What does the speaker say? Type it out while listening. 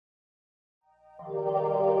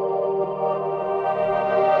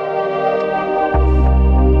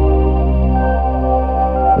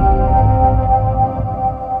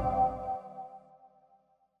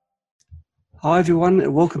Hi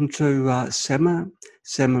everyone, welcome to SEMA.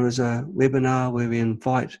 SEMA is a webinar where we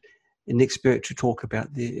invite an expert to talk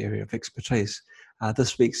about their area of expertise.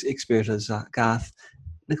 This week's expert is Garth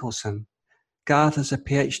Nicholson. Garth is a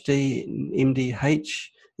PhD in MDH,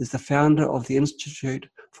 is the founder of the Institute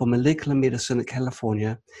for Molecular Medicine at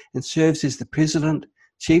California, and serves as the President,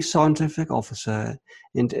 Chief Scientific Officer,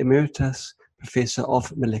 and Emeritus Professor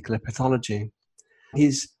of Molecular Pathology.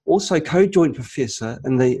 He's also co-joint professor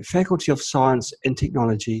in the Faculty of Science and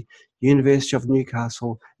Technology, University of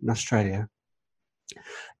Newcastle in Australia.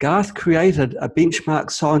 Garth created a benchmark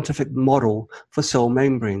scientific model for cell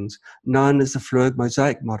membranes known as the fluid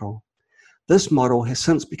mosaic model. This model has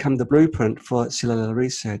since become the blueprint for cellular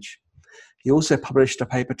research. He also published a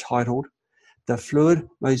paper titled The Fluid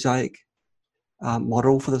Mosaic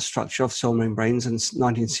Model for the Structure of Cell Membranes in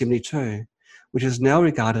 1972. Which is now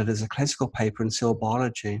regarded as a classical paper in cell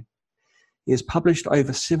biology. He has published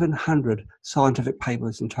over 700 scientific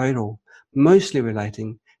papers in total, mostly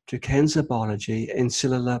relating to cancer biology and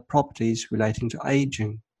cellular properties relating to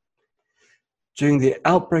aging. During the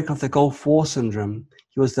outbreak of the Gulf War syndrome,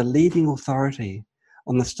 he was the leading authority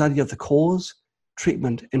on the study of the cause,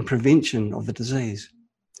 treatment, and prevention of the disease.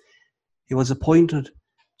 He was appointed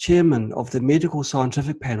chairman of the medical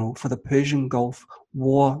scientific panel for the Persian Gulf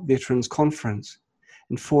War Veterans Conference,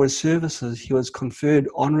 and for his services he was conferred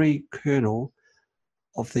honorary colonel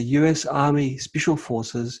of the U.S. Army Special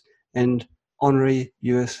Forces and honorary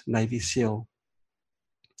U.S. Navy SEAL.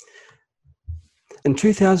 In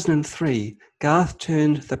 2003, Garth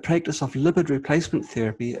turned the practice of lipid replacement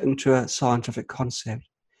therapy into a scientific concept.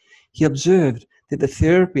 He observed that the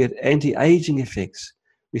therapy had anti-aging effects,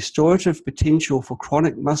 restorative potential for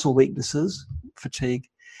chronic muscle weaknesses, fatigue,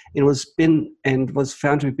 and was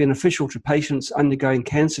found to be beneficial to patients undergoing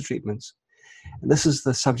cancer treatments. And this is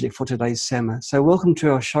the subject for today's SEMA. So welcome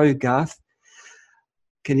to our show, Garth.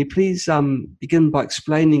 Can you please begin by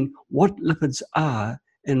explaining what lipids are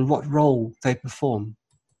and what role they perform?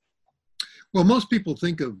 Well, most people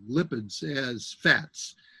think of lipids as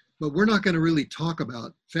fats, but we're not going to really talk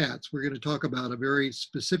about fats. We're going to talk about a very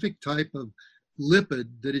specific type of lipid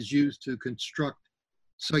that is used to construct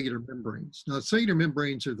cellular membranes. Now, cellular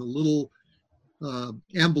membranes are the little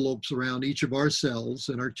envelopes around each of our cells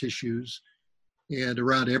and our tissues and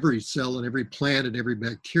around every cell and every plant and every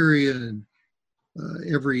bacteria and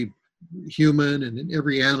every human and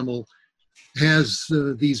every animal has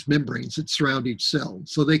these membranes that surround each cell.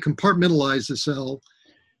 So they compartmentalize the cell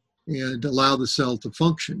and allow the cell to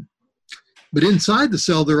function. But inside the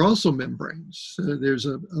cell, there are also membranes. There's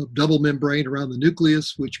a double membrane around the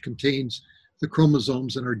nucleus, which contains the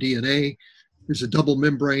chromosomes in our DNA. There's a double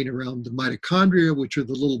membrane around the mitochondria, which are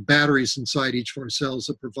the little batteries inside each of our cells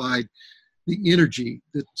that provide the energy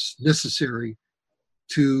that's necessary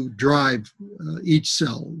to drive each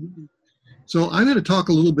cell. So I'm going to talk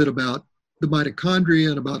a little bit about the mitochondria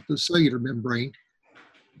and about the cellular membrane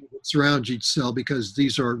that surrounds each cell, because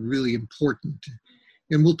these are really important.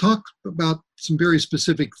 And we'll talk about some very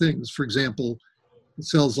specific things. For example,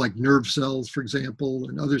 cells like nerve cells, for example,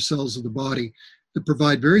 and other cells of the body that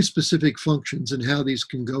provide very specific functions and how these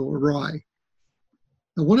can go awry.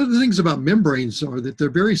 Now, one of the things about membranes are that they're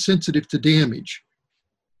very sensitive to damage.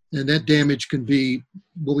 And that damage can be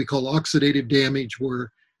what we call oxidative damage,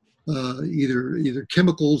 where either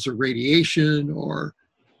chemicals or radiation or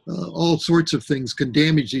all sorts of things can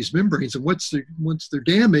damage these membranes. And once they're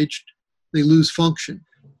damaged, they lose function.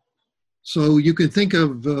 So you can think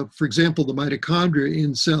of, for example, the mitochondria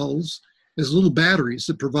in cells as little batteries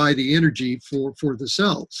that provide the energy for the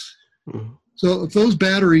cells. Mm-hmm. So if those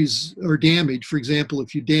batteries are damaged, for example,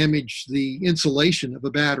 if you damage the insulation of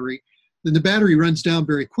a battery, then the battery runs down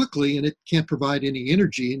very quickly and it can't provide any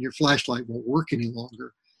energy and your flashlight won't work any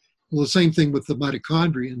longer. Well, the same thing with the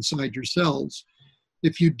mitochondria inside your cells.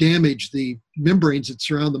 If you damage the membranes that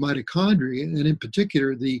surround the mitochondria, and in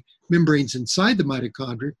particular the membranes inside the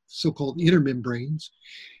mitochondria, so-called intermembranes,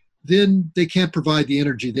 then they can't provide the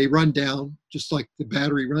energy. They run down, just like the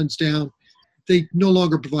battery runs down. They no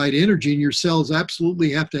longer provide energy, and your cells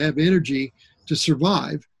absolutely have to have energy to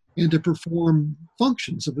survive and to perform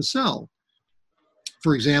functions of a cell.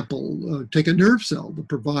 For example, take a nerve cell that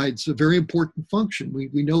provides a very important function.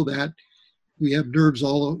 We know that. We have nerves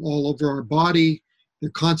all over our body. They're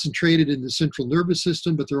concentrated in the central nervous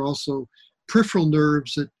system, but they're also peripheral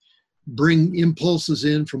nerves that bring impulses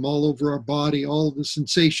in from all over our body. All the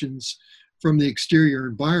sensations from the exterior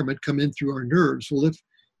environment come in through our nerves. Well,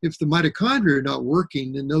 if the mitochondria are not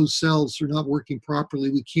working, then those cells are not working properly.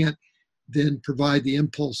 We can't then provide the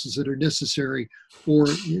impulses that are necessary. Or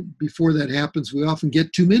before that happens, we often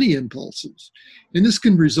get too many impulses. And this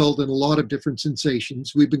can result in a lot of different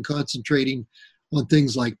sensations. We've been concentrating on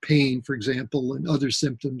things like pain, for example, and other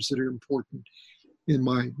symptoms that are important in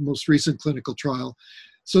my most recent clinical trial.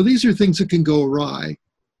 So these are things that can go awry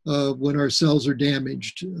when our cells are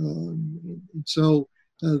damaged. So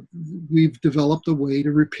we've developed a way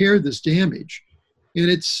to repair this damage. And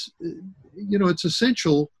it's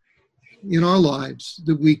essential in our lives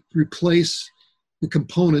that we replace the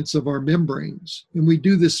components of our membranes. And we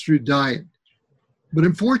do this through diet. But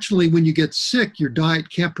unfortunately, when you get sick, your diet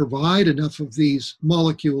can't provide enough of these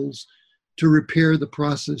molecules to repair the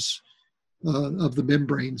process of the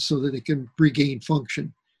membranes so that it can regain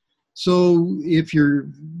function. So if your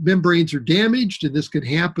membranes are damaged, and this can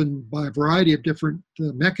happen by a variety of different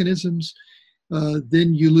mechanisms,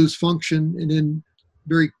 then you lose function, and then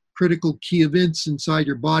very critical key events inside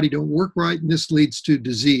your body don't work right, and this leads to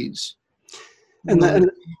disease. And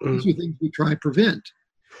these are things we try to prevent.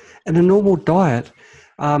 In a normal diet,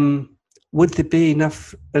 would there be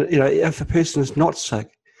enough, if a person is not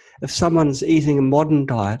sick, if someone's eating a modern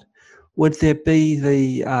diet, would there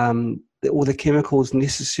be all the chemicals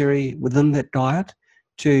necessary within that diet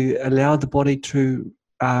to allow the body to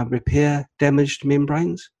repair damaged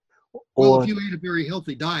membranes? Well, if you ate a very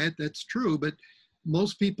healthy diet, that's true, but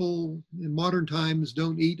most people in modern times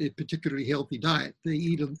don't eat a particularly healthy diet. They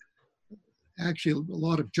eat actually a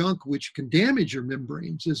lot of junk which can damage your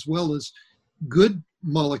membranes, as well as good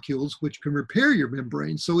molecules which can repair your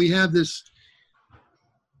membranes. So we have this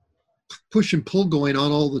push and pull going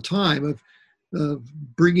on all the time of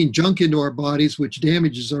bringing junk into our bodies, which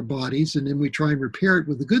damages our bodies, and then we try and repair it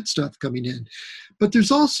with the good stuff coming in. But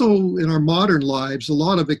there's also, in our modern lives, a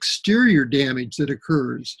lot of exterior damage that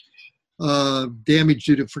occurs. Damage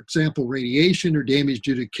due to, for example, radiation, or damage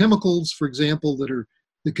due to chemicals, for example,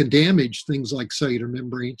 that can damage things like cellular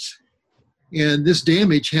membranes. And this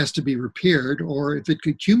damage has to be repaired, or if it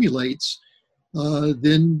accumulates,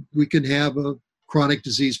 then we can have a chronic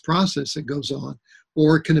disease process that goes on,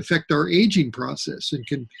 or it can affect our aging process and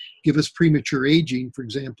can give us premature aging, for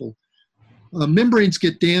example. Membranes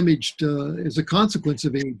get damaged as a consequence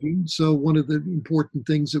of aging. So one of the important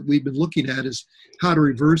things that we've been looking at is how to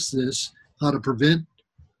reverse this, how to prevent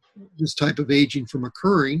this type of aging from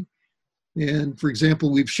occurring. And for example,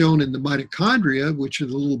 we've shown in the mitochondria, which are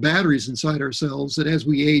the little batteries inside our cells, that as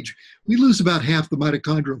we age, we lose about half the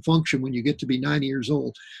mitochondrial function when you get to be 90 years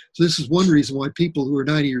old. So this is one reason why people who are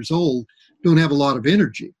 90 years old don't have a lot of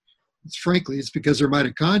energy. Frankly, it's because their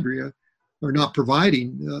mitochondria are not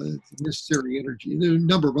providing necessary energy. There are a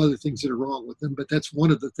number of other things that are wrong with them, but that's one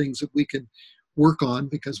of the things that we can work on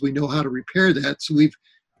because we know how to repair that. So we've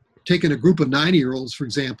taken a group of 90-year-olds, for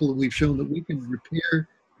example, and we've shown that we can repair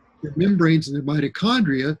the membranes in the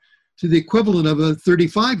mitochondria to the equivalent of a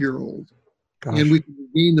 35-year-old. And we can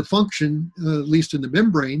regain the function, at least in the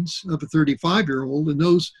membranes, of a 35-year-old. And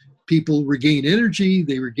those people regain energy,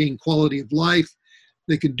 they regain quality of life,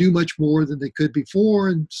 they can do much more than they could before.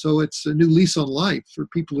 And so it's a new lease on life for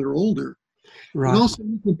people that are older. Right. And also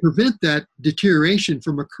we can prevent that deterioration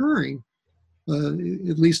from occurring,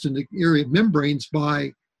 at least in the area of membranes,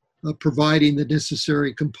 by providing the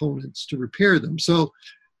necessary components to repair them. So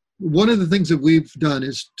one of the things that we've done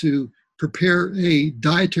is to prepare a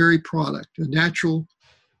dietary product, a natural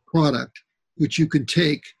product, which you can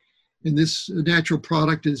take. And this natural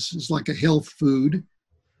product is like a health food.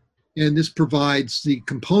 And this provides the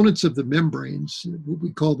components of the membranes, what we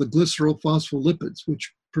call the glycerophospholipids,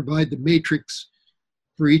 which provide the matrix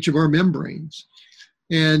for each of our membranes.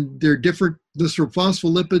 And they're different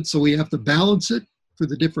glycerophospholipids, so we have to balance it for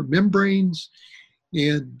the different membranes.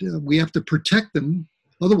 And we have to protect them.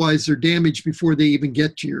 Otherwise, they're damaged before they even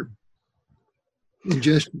get to your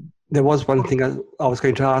ingestion. There was one thing I was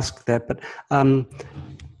going to ask that, but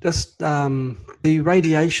just the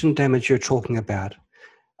radiation damage you're talking about,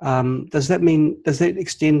 does that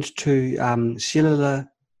extend to cellular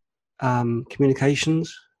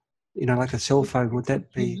communications? Like a cell phone, would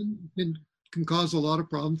that be? It can cause a lot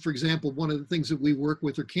of problems. For example, one of the things that we work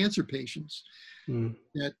with are cancer patients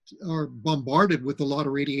that are bombarded with a lot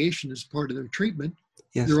of radiation as part of their treatment.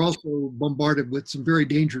 Yes. They're also bombarded with some very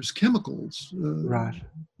dangerous chemicals, right,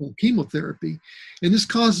 chemotherapy. And this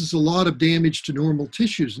causes a lot of damage to normal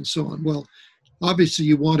tissues and so on. Well, obviously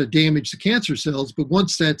you want to damage the cancer cells, but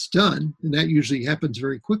once that's done, and that usually happens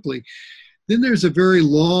very quickly, then there's a very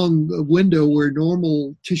long window where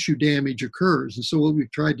normal tissue damage occurs. And so what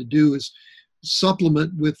we've tried to do is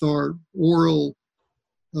supplement with our oral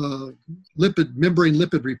membrane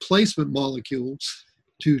lipid replacement molecules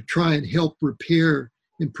to try and help repair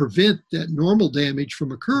and prevent that normal damage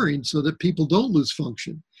from occurring so that people don't lose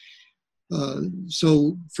function.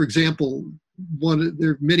 So, for example,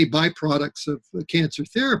 there are many byproducts of cancer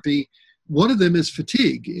therapy. One of them is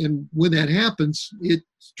fatigue. And when that happens, it's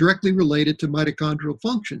directly related to mitochondrial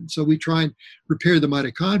function. So we try and repair the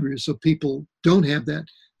mitochondria so people don't have that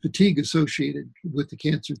fatigue associated with the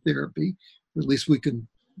cancer therapy. At least we can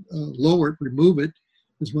lower it, remove it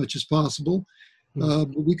as much as possible.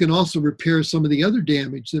 But we can also repair some of the other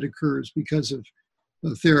damage that occurs because of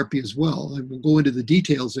therapy as well. I won't go into the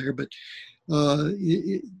details there, but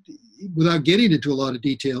without getting into a lot of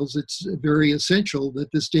details, it's very essential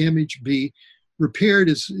that this damage be repaired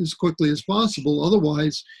as quickly as possible.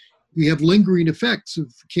 Otherwise, we have lingering effects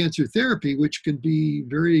of cancer therapy, which can be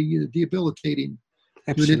very debilitating.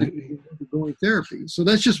 Absolutely. Undergoing therapy. So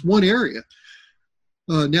that's just one area.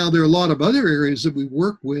 Now, there are a lot of other areas that we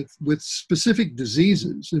work with specific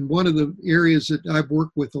diseases. And one of the areas that I've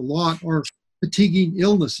worked with a lot are fatiguing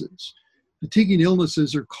illnesses. Fatiguing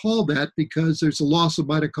illnesses are called that because there's a loss of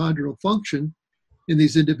mitochondrial function in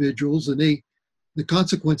these individuals, and the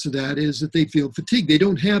consequence of that is that they feel fatigued. They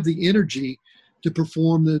don't have the energy to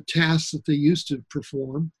perform the tasks that they used to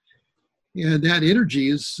perform, and that energy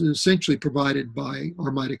is essentially provided by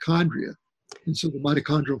our mitochondria. And so the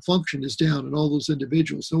mitochondrial function is down in all those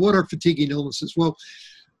individuals. So what are fatiguing illnesses? Well,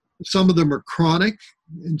 some of them are chronic,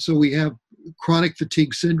 and so we have chronic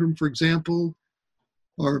fatigue syndrome, for example,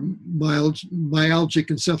 or myalgic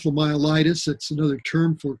encephalomyelitis. That's another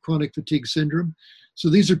term for chronic fatigue syndrome. So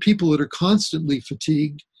these are people that are constantly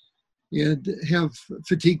fatigued and have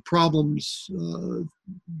fatigue problems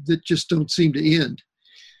that just don't seem to end.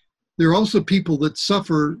 There are also people that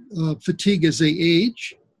suffer fatigue as they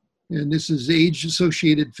age, and this is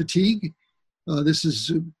age-associated fatigue. This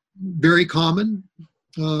is very common,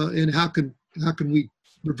 and how can we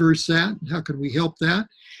reverse that? How can we help that?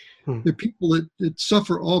 There are people that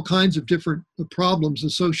suffer all kinds of different problems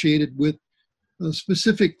associated with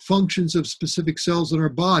specific functions of specific cells in our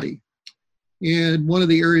body. And one of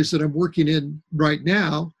the areas that I'm working in right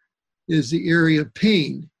now is the area of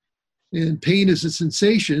pain. And pain is a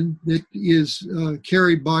sensation that is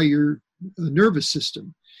carried by your nervous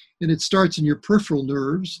system. And it starts in your peripheral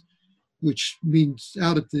nerves, which means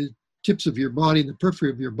out at the tips of your body, in the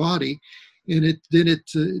periphery of your body. And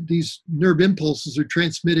these nerve impulses are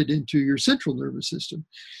transmitted into your central nervous system.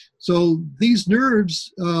 So these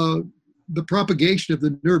nerves, the propagation of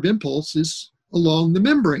the nerve impulse is along the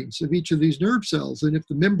membranes of each of these nerve cells. And if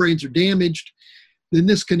the membranes are damaged, then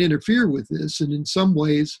this can interfere with this. And in some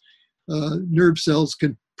ways, nerve cells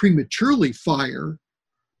can prematurely fire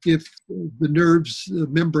if the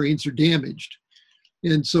membranes are damaged.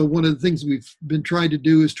 And so one of the things we've been trying to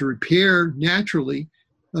do is to repair naturally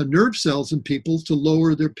nerve cells in people to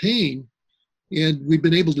lower their pain. And we've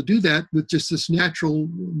been able to do that with just this natural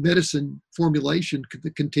medicine formulation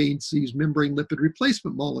that contains these membrane lipid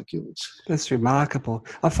replacement molecules. That's remarkable.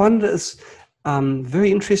 I find it's very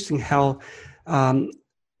interesting how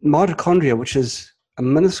mitochondria, which is a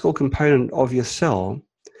minuscule component of your cell,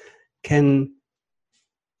 can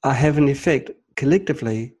have an effect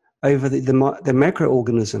collectively over the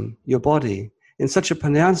macroorganism, your body, in such a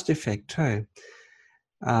pronounced effect too.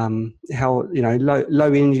 How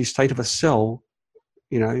low energy state of a cell,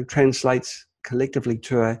 translates collectively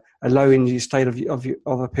to a low energy state of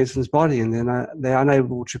a person's body, and then they're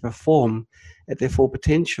unable to perform at their full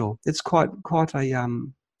potential. It's quite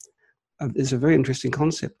it's a very interesting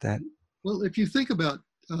concept, that. Well, if you think about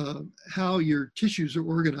how your tissues are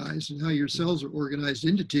organized and how your cells are organized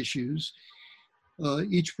into tissues,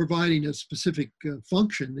 each providing a specific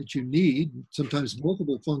function that you need, sometimes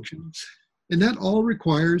multiple functions, and that all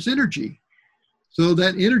requires energy. So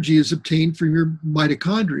that energy is obtained from your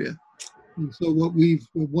mitochondria. And so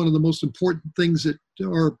one of the most important things that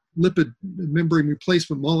our lipid membrane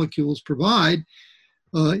replacement molecules provide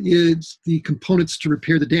is the components to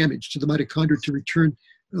repair the damage to the mitochondria, to return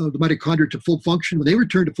the mitochondria to full function. When they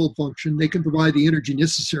return to full function, they can provide the energy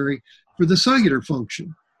necessary for the cellular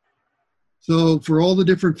function. So for all the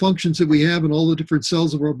different functions that we have in all the different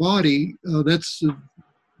cells of our body, that's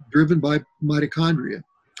driven by mitochondria.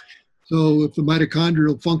 So if the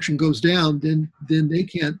mitochondrial function goes down, then they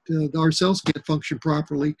can't, our cells can't function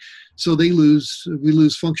properly. So we lose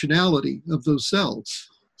functionality of those cells.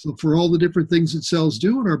 So for all the different things that cells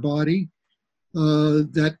do in our body,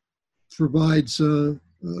 that provides a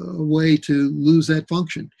way to lose that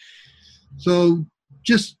function. So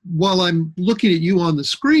just while I'm looking at you on the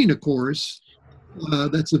screen, of course,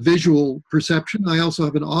 that's a visual perception. I also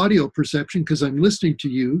have an audio perception because I'm listening to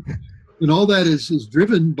you. And all that is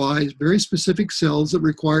driven by very specific cells that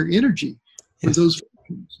require energy for those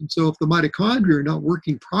functions. And so if the mitochondria are not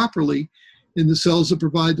working properly in the cells that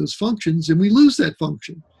provide those functions, and we lose that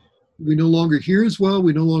function. We no longer hear as well,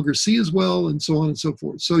 we no longer see as well, and so on and so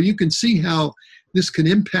forth. So you can see how this can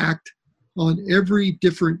impact on every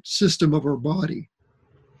different system of our body.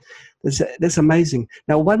 That's amazing.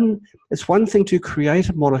 Now, it's one thing to create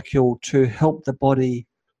a molecule to help the body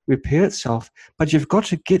repair itself, but you've got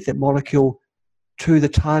to get that molecule to the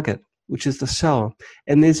target, which is the cell.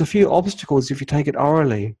 And there's a few obstacles if you take it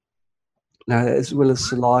orally. Now, as well as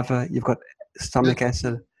saliva, you've got stomach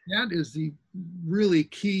acid. That is the really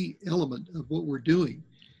key element of what we're doing,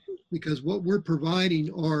 because what we're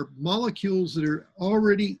providing are molecules that are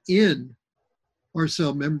already in our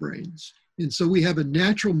cell membranes. And so we have a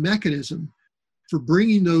natural mechanism for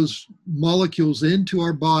bringing those molecules into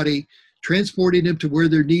our body, transporting them to where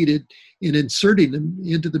they're needed, and inserting them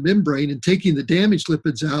into the membrane and taking the damaged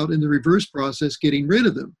lipids out, in the reverse process, getting rid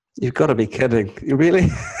of them. You've got to be kidding. You really?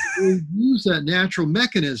 We use that natural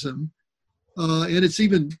mechanism, and it's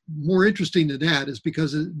even more interesting than that, is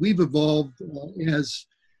because we've evolved as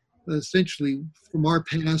essentially from our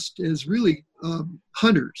past as really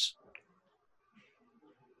hunters.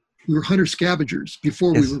 We were hunter-scavengers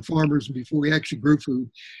before we were farmers and before we actually grew food.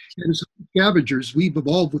 And as scavengers, we've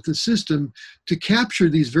evolved with the system to capture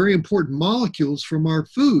these very important molecules from our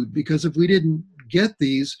food, because if we didn't get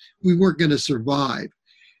these, we weren't going to survive.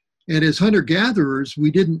 And as hunter-gatherers,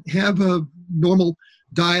 we didn't have a normal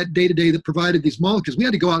diet day-to-day that provided these molecules. We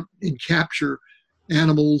had to go out and capture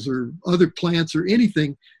animals or other plants or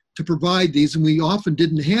anything to provide these, and we often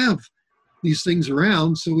didn't have these things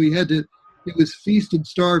around, so we had to, it was feast and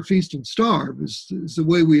starve is the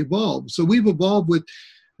way we evolved. So we've evolved with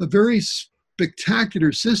a very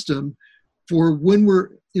spectacular system for when we're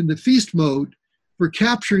in the feast mode, for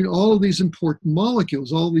capturing all of these important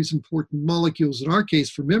molecules. All of these important molecules, in our case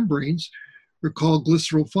for membranes, are called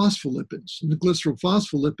glycerol phospholipids. And the glycerol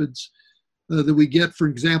phospholipids that we get, for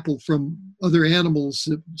example, from other animals,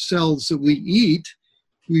 cells that we eat,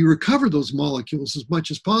 we recover those molecules as much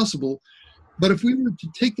as possible. But if we were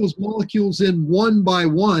to take those molecules in one by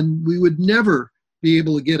one, we would never be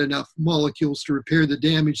able to get enough molecules to repair the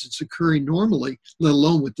damage that's occurring normally, let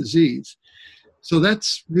alone with disease. So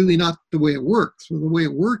that's really not the way it works. So the way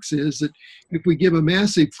it works is that if we give a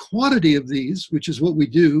massive quantity of these, which is what we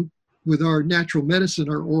do with our natural medicine,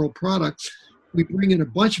 our oral products, we bring in a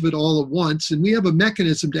bunch of it all at once, and we have a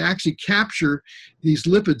mechanism to actually capture these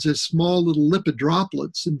lipids as small little lipid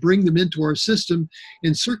droplets and bring them into our system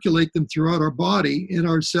and circulate them throughout our body, and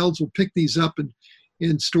our cells will pick these up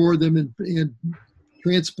and store them and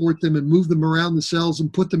transport them and move them around the cells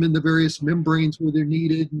and put them in the various membranes where they're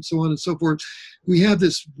needed, and so on and so forth. We have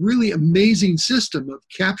this really amazing system of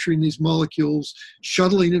capturing these molecules,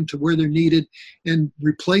 shuttling them to where they're needed, and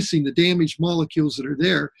replacing the damaged molecules that are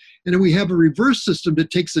there. And then we have a reverse system that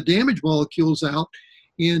takes the damaged molecules out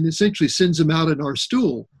and essentially sends them out in our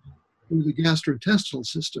stool through the gastrointestinal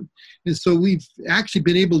system. And so we've actually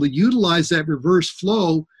been able to utilize that reverse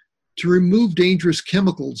flow to remove dangerous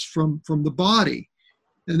chemicals from the body.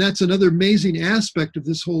 And that's another amazing aspect of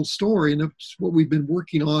this whole story, and that's what we've been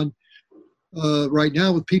working on right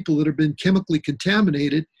now with people that have been chemically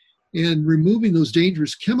contaminated, and removing those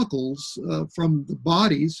dangerous chemicals from the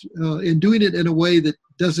bodies, and doing it in a way that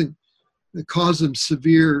doesn't cause them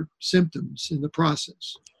severe symptoms in the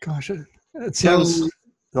process. Gosh, it sounds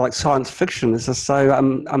like science fiction. This is so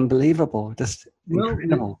unbelievable, just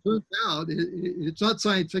incredible. Well, it turns out it's not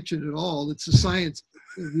science fiction at all. It's the science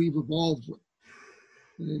that we've evolved with.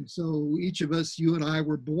 And so each of us, you and I,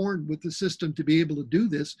 were born with the system to be able to do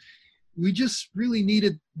this. We just really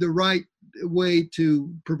needed the right way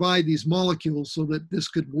to provide these molecules so that this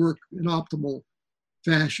could work in optimal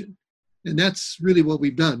fashion. And that's really what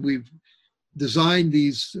we've done. We've designed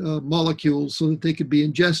these molecules so that they could be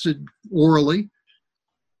ingested orally.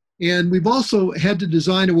 And we've also had to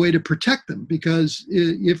design a way to protect them, because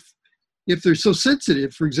if they're so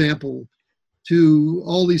sensitive, for example, to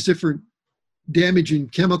all these different damaging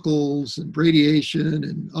chemicals and radiation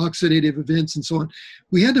and oxidative events and so on,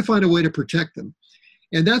 we had to find a way to protect them.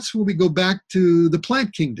 And that's where we go back to the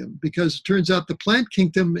plant kingdom, because it turns out the plant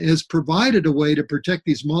kingdom has provided a way to protect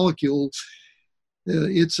these molecules.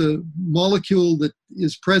 It's a molecule that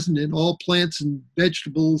is present in all plants and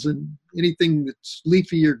vegetables, and anything that's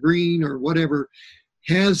leafy or green or whatever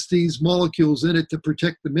has these molecules in it to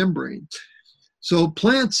protect the membrane. So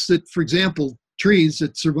plants that, for example, trees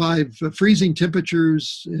that survive freezing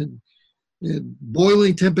temperatures and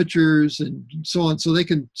boiling temperatures and so on, so they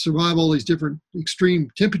can survive all these different extreme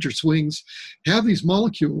temperature swings, have these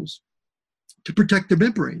molecules to protect the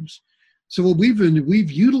membranes. So what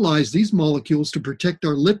we've utilized these molecules to protect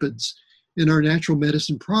our lipids in our natural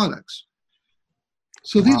medicine products.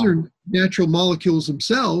 So these are natural molecules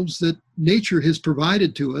themselves that nature has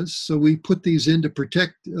provided to us. So we put these in to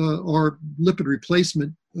protect our lipid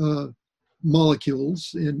replacement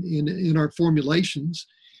molecules in our formulations.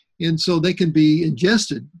 And so they can be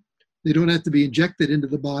ingested. They don't have to be injected into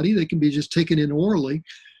the body. They can be just taken in orally,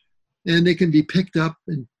 and they can be picked up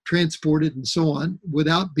and transported and so on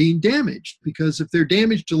without being damaged. Because if they're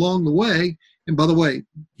damaged along the way, and by the way,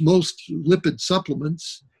 most lipid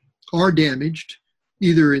supplements are damaged,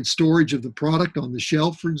 either in storage of the product on the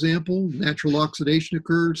shelf, for example, natural oxidation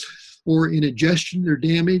occurs, or in ingestion, they're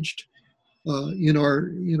damaged. In our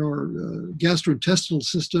gastrointestinal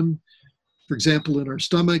system, for example, in our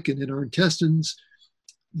stomach and in our intestines,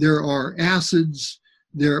 there are acids,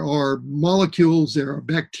 there are molecules, there are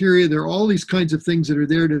bacteria, there are all these kinds of things that are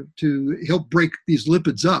there to help break these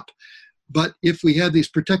lipids up. But if we have these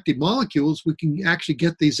protective molecules, we can actually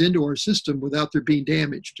get these into our system without their being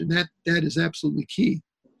damaged. And that is absolutely key.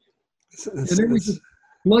 And then we can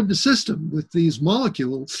flood the system with these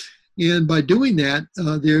molecules. And by doing that,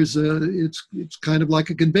 it's kind of like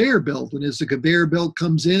a conveyor belt. And as the conveyor belt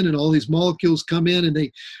comes in and all these molecules come in and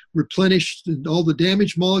they replenish all the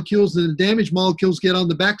damaged molecules, then the damaged molecules get on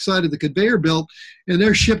the backside of the conveyor belt and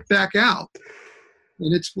they're shipped back out.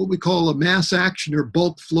 And it's what we call a mass action or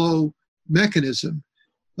bulk flow mechanism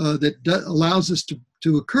that allows us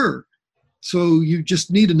to occur. So you just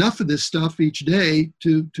need enough of this stuff each day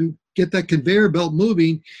to get that conveyor belt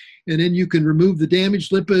moving, and then you can remove the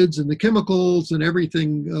damaged lipids and the chemicals and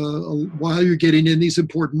everything while you're getting in these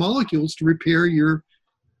important molecules to repair your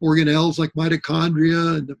organelles like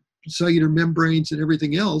mitochondria and the cellular membranes and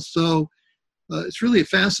everything else. So it's really a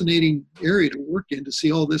fascinating area to work in, to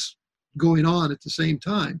see all this going on at the same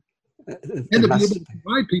time. And to be able to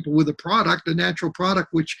provide people with a natural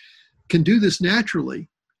product, which can do this naturally.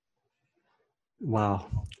 Wow.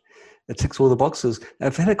 It ticks all the boxes.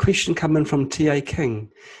 I've had a question come in from T.A.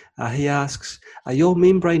 King. He asks, are your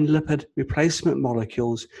membrane lipid replacement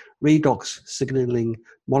molecules redox signaling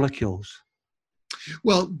molecules?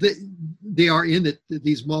 Well, they are in that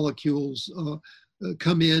these molecules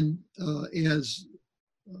come in as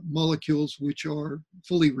molecules which are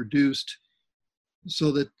fully reduced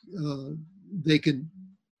so that they can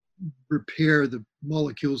repair the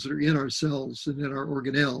molecules that are in our cells and in our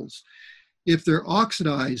organelles. If they're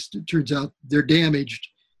oxidized, it turns out they're damaged,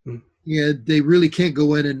 and they really can't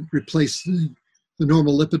go in and replace the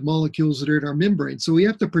normal lipid molecules that are in our membrane. So we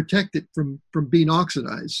have to protect it from being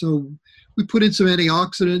oxidized. So we put in some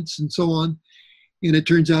antioxidants and so on, and it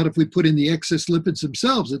turns out if we put in the excess lipids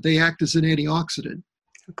themselves, that they act as an antioxidant.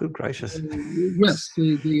 Good gracious. Yes,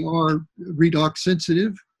 they are redox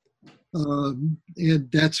sensitive, and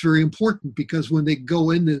that's very important because when they go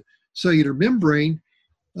in the cellular membrane,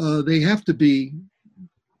 they have to be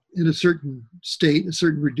in a certain state, a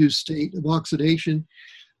certain reduced state of oxidation,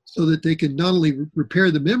 so that they can not only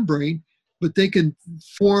repair the membrane, but they can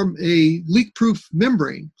form a leak-proof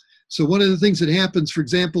membrane. So one of the things that happens, for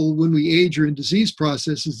example, when we age or in disease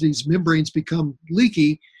processes, these membranes become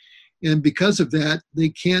leaky, and because of that, they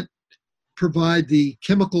can't provide the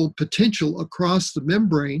chemical potential across the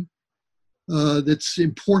membrane that's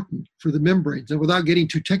important for the membranes. And without getting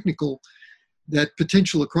too technical, that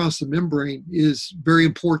potential across the membrane is very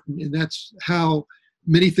important, and that's how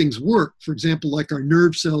many things work. For example, like our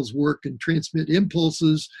nerve cells work and transmit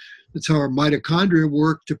impulses. That's how our mitochondria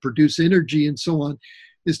work to produce energy and so on,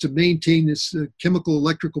 is to maintain this chemical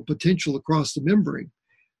electrical potential across the membrane.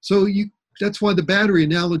 So that's why the battery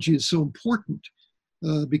analogy is so important,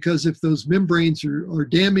 because if those membranes are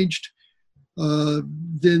damaged,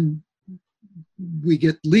 then we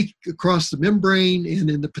get leak across the membrane, and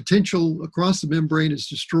then the potential across the membrane is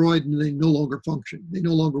destroyed, and they no longer function. They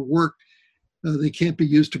no longer work. They can't be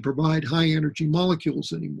used to provide high energy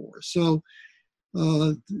molecules anymore. So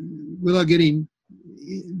without getting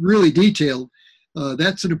really detailed,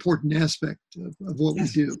 that's an important aspect of what we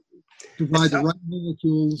do. Provide the right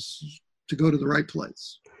molecules to go to the right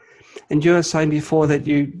place. And you were saying before that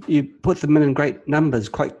you put them in great numbers,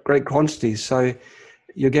 quite great quantities. So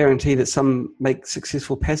you're guaranteed that some make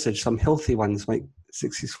successful passage, some healthy ones make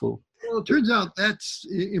successful. Well, it turns out that's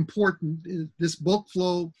important. This bulk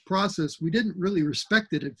flow process, we didn't really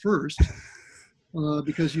respect it at first,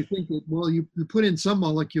 because you think that, well, you put in some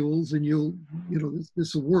molecules and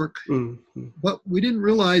this will work. Mm-hmm. But we didn't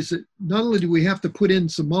realize that not only do we have to put in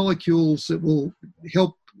some molecules that will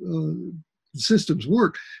help the systems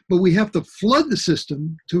work, but we have to flood the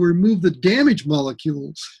system to remove the damaged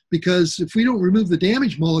molecules, because if we don't remove the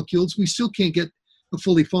damaged molecules, we still can't get a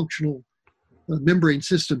fully functional membrane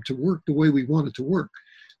system to work the way we want it to work.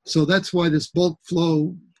 So that's why this bulk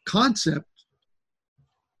flow concept,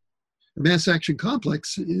 mass action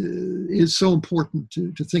complex, is so important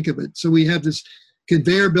to think of it. So we have this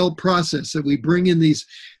conveyor belt process that we bring in these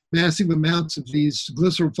massive amounts of these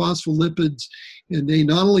glycerophospholipids, and they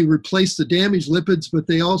not only replace the damaged lipids, but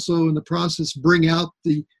they also in the process bring out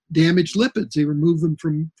the damaged lipids. They remove them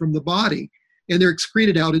from the body, and they're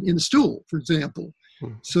excreted out in the stool, for example.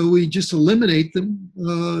 So we just eliminate them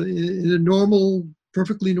in a normal,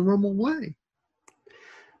 perfectly normal way.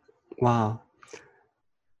 Wow.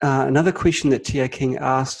 Another question that Tia King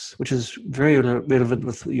asks, which is very relevant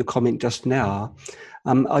with your comment just now,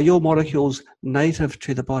 are your molecules native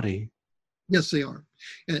to the body? Yes, they are.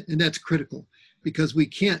 And that's critical, because we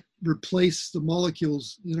can't replace the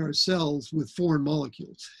molecules in our cells with foreign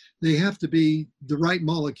molecules. They have to be the right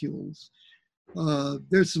molecules.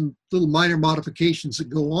 There's some little minor modifications that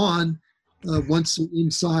go on once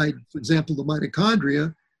inside, for example, the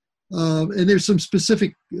mitochondria. And there's some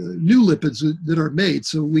specific new lipids that are made,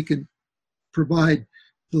 so we can provide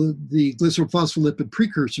the glycerophospholipid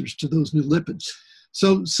precursors to those new lipids.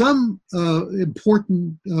 So some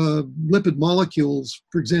important lipid molecules,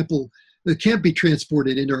 for example, that can't be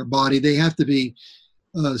transported into our body, they have to be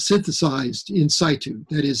synthesized in situ,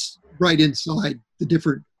 that is, right inside the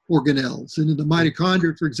different organelles. And in the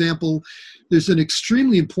mitochondria, for example, there's an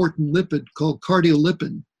extremely important lipid called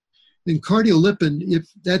cardiolipin. And cardiolipin, if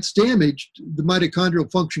that's damaged, the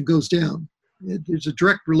mitochondrial function goes down. There's a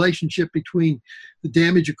direct relationship between the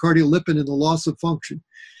damage of cardiolipin and the loss of function.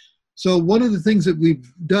 So one of the things that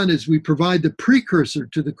we've done is we provide the precursor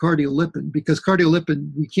to the cardiolipin, because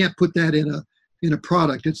cardiolipin, we can't put that in a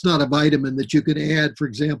product. It's not a vitamin that you can add, for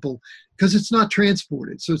example, because it's not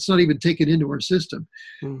transported. So it's not even taken into our system.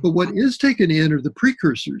 But what is taken in are the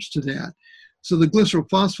precursors to that. So the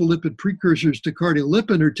glycerophospholipid precursors to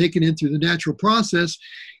cardiolipin are taken in through the natural process.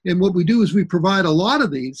 And what we do is we provide a lot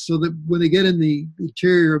of these so that when they get in the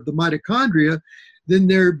interior of the mitochondria, then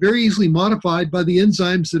they're very easily modified by the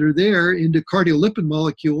enzymes that are there into cardiolipin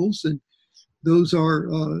molecules. And those are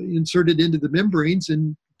inserted into the membranes,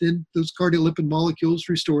 and then those cardiolipin molecules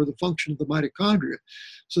restore the function of the mitochondria.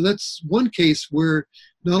 So that's one case where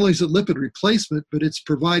not only is it lipid replacement, but it's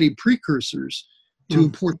providing precursors to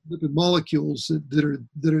important lipid molecules that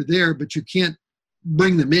are there, but you can't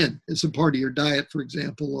bring them in as a part of your diet, for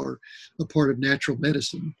example, or a part of natural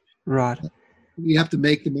medicine. Right. We have to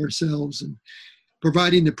make them ourselves, and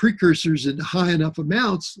providing the precursors in high enough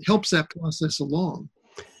amounts helps that process along.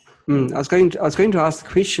 I was going to ask the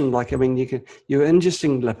question, like, I mean, you're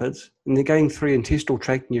ingesting lipids and they're going through the intestinal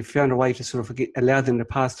tract, and you've found a way to sort of allow them to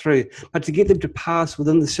pass through, but to get them to pass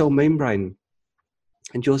within the cell membrane,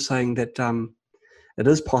 and you're saying that it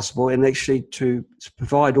is possible, and actually to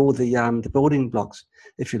provide all the building blocks,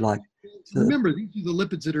 if you like. So remember, these are the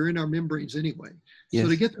lipids that are in our membranes anyway. Yes. So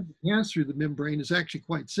to get them to pass through the membrane is actually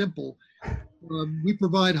quite simple. We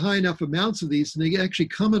provide high enough amounts of these, and they actually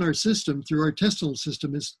come in our system through our intestinal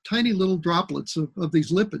system as tiny little droplets of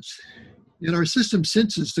these lipids. And our system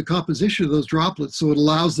senses the composition of those droplets, so it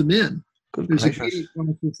allows them in. There's a gating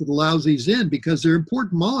process that allows these in because they're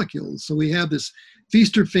important molecules. So we have this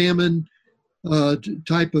feast or famine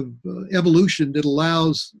type of evolution that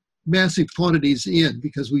allows massive quantities in,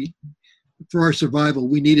 because for our survival,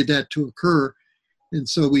 we needed that to occur. And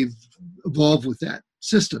so we've evolved with that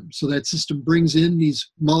system. So that system brings in these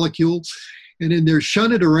molecules, and then they're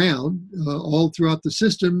shunted around all throughout the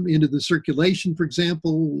system into the circulation, for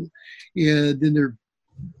example, and then they're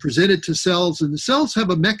presented to cells, and the cells have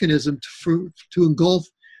a mechanism to engulf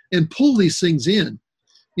and pull these things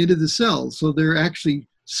into the cells. So they're actually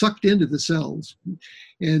sucked into the cells.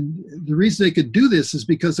 And the reason they could do this is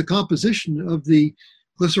because the composition of the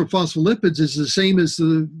glycerophospholipids is the same as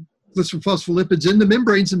the glycerophospholipids in the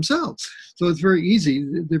membranes themselves. So it's very easy.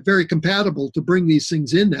 They're very compatible to bring these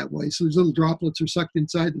things in that way. So these little droplets are sucked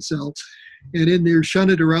inside the cell, and then they're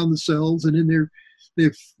shunted around the cells, and then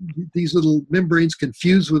these little membranes can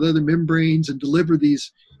fuse with other membranes and deliver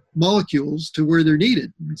these molecules to where they're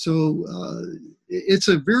needed. So it's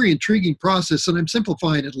a very intriguing process, and I'm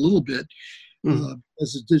simplifying it a little bit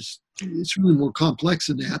as it's really more complex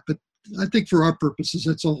than that. But I think for our purposes,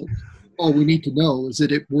 that's all we need to know is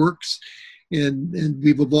that it works, and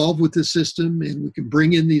we've evolved with this system, and we can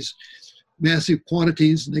bring in these massive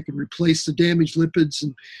quantities, and they can replace the damaged lipids,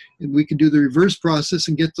 and we can do the reverse process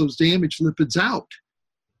and get those damaged lipids out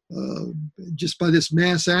just by this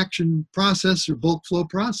mass action process or bulk flow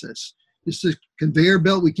process. It's a conveyor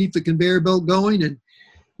belt. We keep the conveyor belt going, and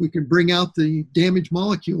we can bring out the damaged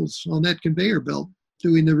molecules on that conveyor belt,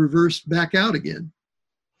 doing the reverse back out again.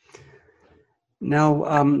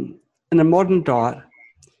 Now, in a modern diet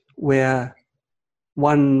where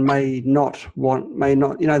one may not,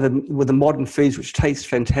 with the modern foods which taste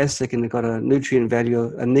fantastic and they've got a nutrient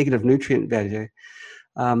value, a negative nutrient value,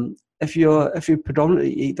 if you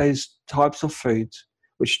predominantly eat those types of foods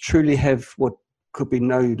which truly have what could be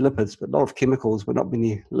no lipids, but a lot of chemicals, but not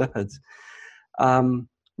many lipids,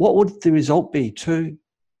 what would the result be to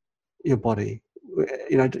your body?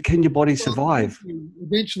 Can your body survive?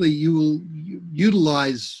 Eventually, you will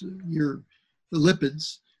utilize the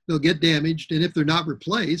lipids. They'll get damaged, and if they're not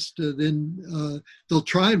replaced, then they'll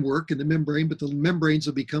try and work in the membrane, but the membranes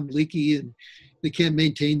will become leaky, and they can't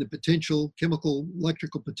maintain the potential, chemical,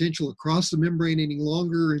 electrical potential across the membrane any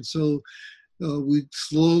longer, and so we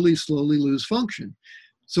slowly lose function.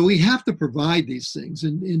 So we have to provide these things,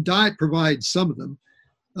 and diet provides some of them,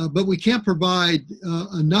 but we can't provide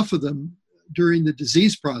enough of them during the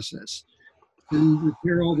disease process to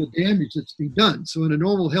repair all the damage that's been done. So in a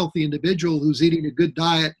normal, healthy individual who's eating a good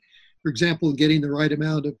diet, for example, getting the right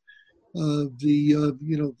amount of the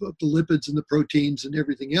lipids and the proteins and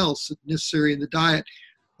everything else necessary in the diet,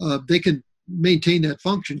 they can maintain that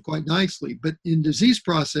function quite nicely. But in disease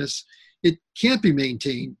process, it can't be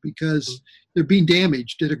maintained because they're being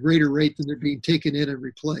damaged at a greater rate than they're being taken in and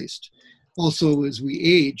replaced. Also, as we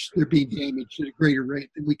age, they're being damaged at a greater rate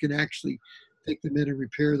than we can actually take them in and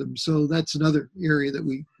repair them. So that's another area that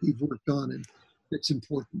we've worked on, and it's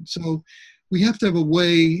important. So we have to have a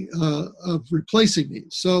way of replacing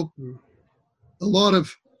these. So a lot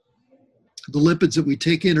of the lipids that we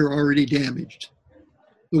take in are already damaged.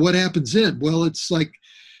 So what happens then? Well, it's like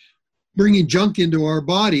bringing junk into our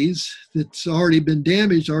bodies that's already been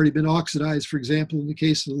damaged, already been oxidized, for example, in the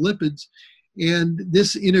case of the lipids. And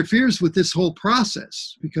this interferes with this whole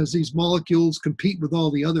process because these molecules compete with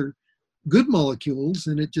all the other good molecules,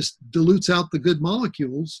 and it just dilutes out the good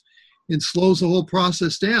molecules and slows the whole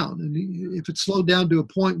process down. And if it's slowed down to a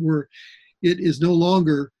point where it is no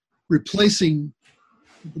longer replacing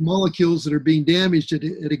the molecules that are being damaged at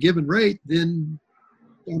a given rate, then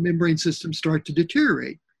our membrane systems start to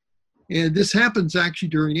deteriorate. And this happens actually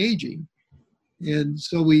during aging. And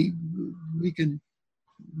so we can,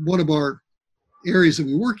 one of our areas that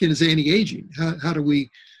we work in is anti-aging. How do we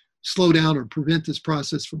slow down or prevent this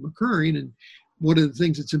process from occurring? And one of the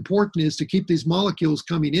things that's important is to keep these molecules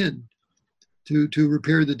coming in to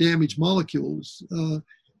repair the damaged molecules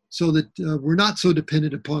so that we're not so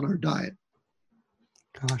dependent upon our diet.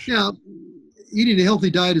 Gosh. Now, eating a healthy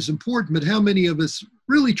diet is important, but how many of us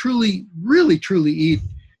really, truly eat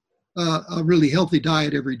a really healthy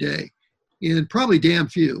diet every day? And probably damn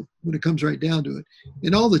few when it comes right down to it.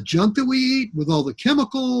 And all the junk that we eat with all the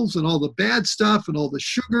chemicals and all the bad stuff and all the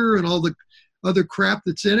sugar and all the other crap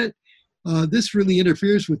that's in it, this really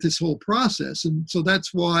interferes with this whole process. And so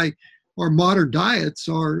that's why our modern diets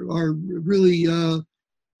are really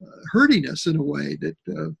hurting us in a way that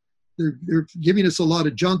they're giving us a lot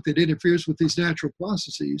of junk that interferes with these natural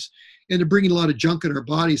processes, and they're bringing a lot of junk in our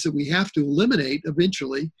bodies that we have to eliminate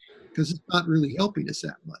eventually, because it's not really helping us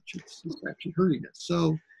that much. It's actually hurting us.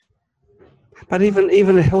 So, but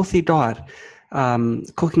even a healthy diet,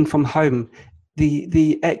 cooking from home,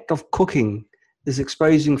 the act of cooking is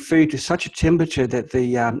exposing food to such a temperature that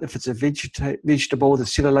if it's a vegetable, the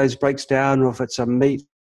cellulose breaks down, or if it's a meat,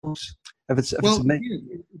 if it's a meat.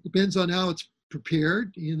 It depends on how it's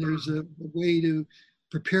prepared, and there's a way to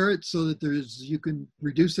prepare it so that you can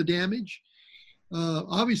reduce the damage.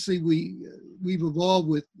 Obviously, we've evolved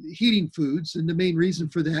with heating foods, and the main reason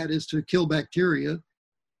for that is to kill bacteria,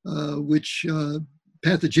 which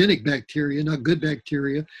pathogenic bacteria, not good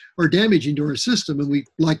bacteria, are damaging to our system, and we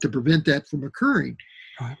like to prevent that from occurring.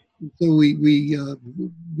 Right. So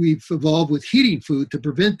we've evolved with heating food to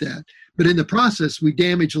prevent that. But in the process, we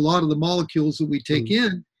damage a lot of the molecules that we take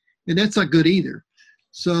in, and that's not good either.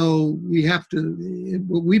 So we have to.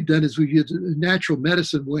 What we've done is we've used a natural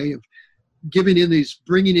medicine way of bringing in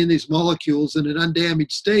these molecules in an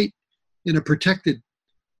undamaged state in a protected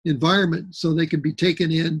environment so they can be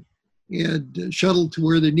taken in and shuttled to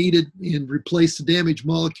where they're needed and replace the damaged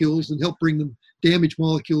molecules and help bring the damaged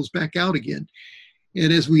molecules back out again.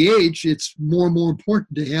 And as we age, it's more and more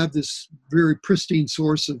important to have this very pristine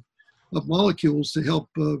source of molecules to help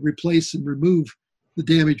replace and remove the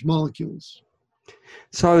damaged molecules.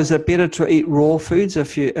 So is it better to eat raw foods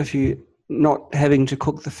if you not having to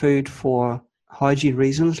cook the food for hygiene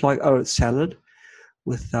reasons, like it's salad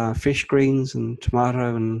with fresh greens and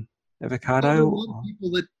tomato and avocado? There are a lot of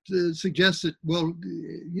people that suggest that, well,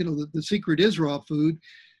 the secret is raw food,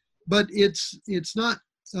 but it's not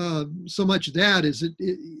so much that as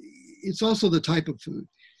it's also the type of food.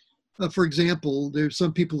 for example, there's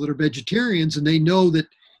some people that are vegetarians, and they know that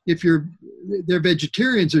if they're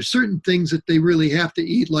vegetarians, there's certain things that they really have to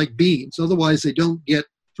eat, like beans. Otherwise, they don't get,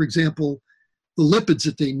 for example, the lipids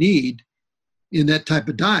that they need in that type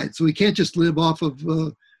of diet. So we can't just live off of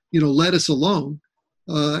lettuce alone.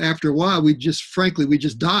 After a while, we just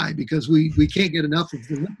die, because we can't get enough of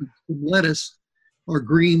the lipids from lettuce or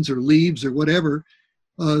greens or leaves or whatever.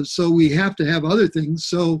 So we have to have other things.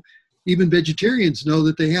 So even vegetarians know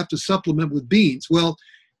that they have to supplement with beans. Well,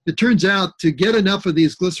 it turns out to get enough of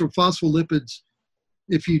these glycerophospholipids,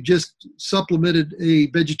 if you just supplemented a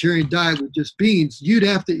vegetarian diet with just beans, you'd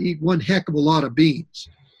have to eat one heck of a lot of beans.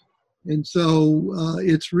 And so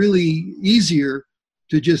it's really easier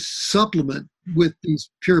to just supplement with these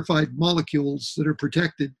purified molecules that are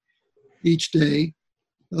protected each day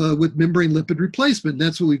with membrane lipid replacement.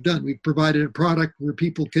 That's what we've done. We've provided a product where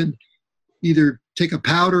people can either take a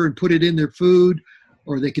powder and put it in their food,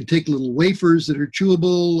 or they can take little wafers that are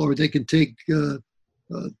chewable, or they can take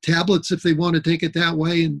tablets if they want to take it that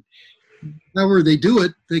way. And however they do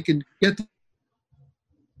it, they can get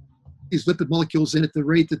these lipid molecules in at the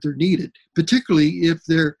rate that they're needed, particularly if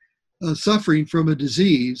they're suffering from a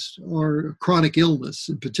disease or a chronic illness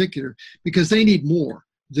in particular, because they need more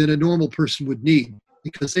than a normal person would need,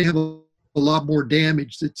 because they have a lot more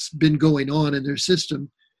damage that's been going on in their system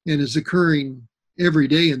and is occurring every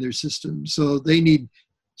day in their system. So they need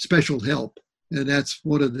special help. And that's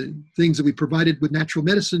one of the things that we provided with natural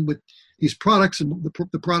medicine with these products. And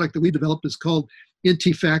the product that we developed is called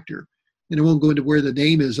NT Factor. And I won't go into where the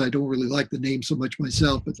name is. I don't really like the name so much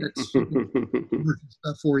myself, but that's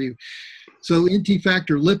stuff for you. So NT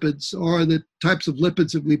Factor lipids are the types of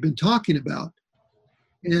lipids that we've been talking about.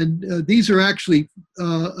 And these are actually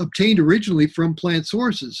obtained originally from plant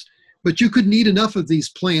sources. But you couldn't eat enough of these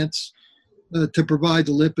plants to provide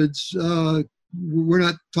the lipids. We're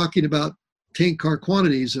not talking about tank car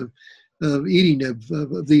quantities of eating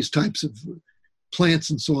of these types of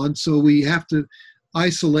plants and so on. So we have to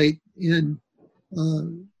isolate and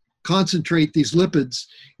concentrate these lipids,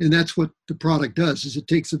 and that's what the product does. Is it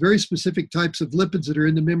takes the very specific types of lipids that are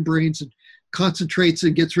in the membranes and concentrates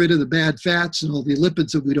and gets rid of the bad fats and all the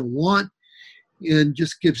lipids that we don't want, and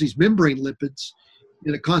just gives these membrane lipids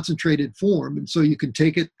in a concentrated form. And so you can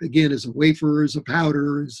take it again as a wafer, as a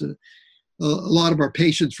powder, as a lot of our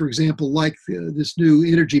patients, for example, like this new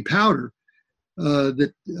energy powder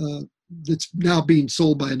that's now being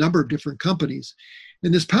sold by a number of different companies.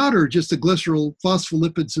 And this powder, just the glycerol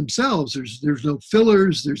phospholipids themselves, there's no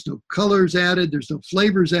fillers, there's no colors added, there's no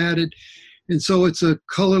flavors added. And so it's a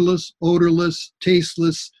colorless, odorless,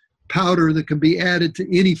 tasteless powder that can be added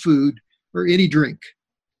to any food or any drink.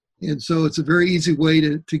 And so it's a very easy way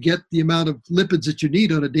to get the amount of lipids that you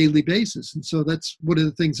need on a daily basis. And so that's one of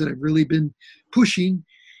the things that I've really been pushing.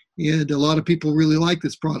 And a lot of people really like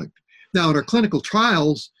this product. Now, in our clinical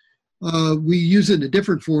trials, we use it in a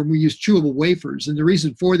different form. We use chewable wafers. And the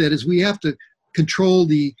reason for that is we have to control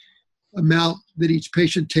the amount that each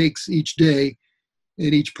patient takes each day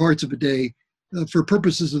and each parts of a day for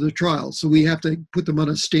purposes of the trial. So we have to put them on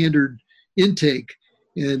a standard intake.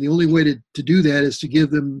 And the only way to do that is to give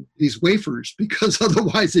them these wafers, because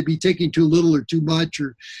otherwise they'd be taking too little or too much,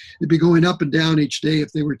 or they'd be going up and down each day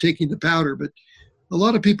if they were taking the powder. But a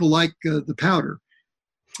lot of people like the powder.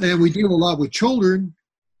 And we deal a lot with children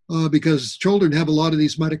because children have a lot of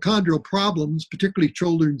these mitochondrial problems, particularly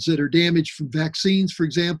children that are damaged from vaccines, for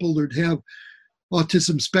example, that have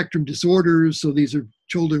autism spectrum disorders. So these are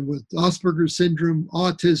children with Asperger's syndrome,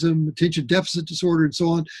 autism, attention deficit disorder, and so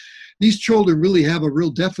on. These children really have a real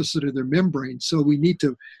deficit of their membrane. So we need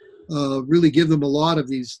to really give them a lot of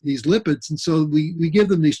these lipids. And so we give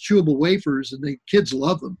them these chewable wafers, and kids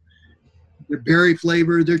love them. They're berry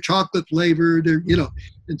flavored, they're chocolate flavored,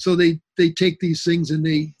 and so they take these things and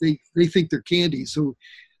they think they're candy. So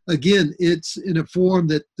again, it's in a form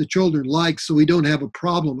that the children like, so we don't have a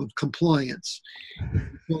problem of compliance.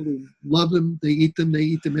 The children love them, they eat them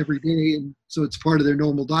every day, and so it's part of their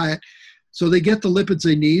normal diet. So they get the lipids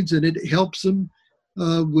they need, and it helps them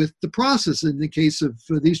with the process. In the case of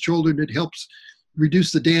these children, it helps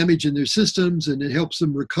reduce the damage in their systems, and it helps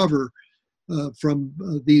them recover from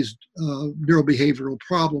these neurobehavioral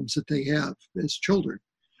problems that they have as children.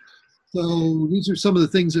 So these are some of the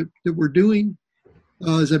things that we're doing.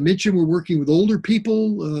 As I mentioned, we're working with older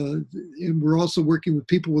people, and we're also working with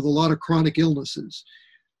people with a lot of chronic illnesses.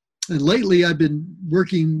 And lately, I've been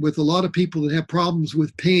working with a lot of people that have problems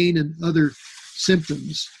with pain and other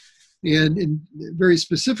symptoms, and very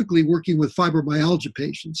specifically working with fibromyalgia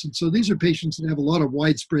patients. And so these are patients that have a lot of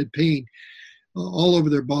widespread pain all over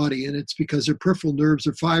their body, and it's because their peripheral nerves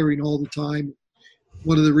are firing all the time.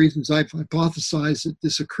 one of the reasons I've hypothesized that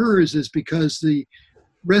this occurs is because the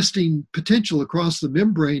resting potential across the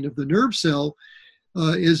membrane of the nerve cell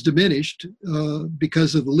is diminished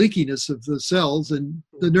because of the leakiness of the cells, and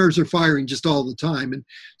the nerves are firing just all the time. And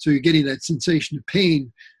so you're getting that sensation of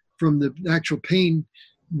pain from the actual pain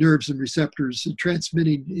nerves and receptors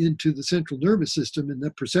transmitting into the central nervous system, and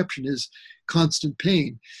that perception is constant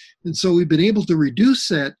pain. And so we've been able to reduce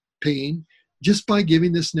that pain just by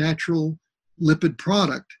giving this natural lipid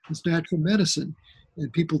product, this natural medicine.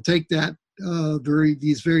 And people take that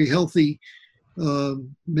these very healthy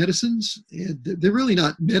medicines, and they're really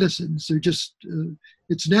not medicines. They're just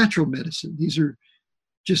it's natural medicine. These are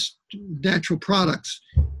just natural products.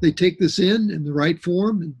 They take this in the right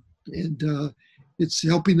form, and it's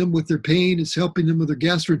helping them with their pain. It's helping them with their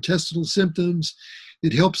gastrointestinal symptoms.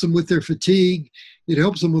 It helps them with their fatigue. It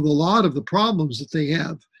helps them with a lot of the problems that they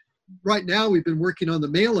have. Right now, we've been working on the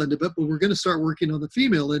male end of it, but we're going to start working on the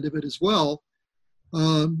female end of it as well.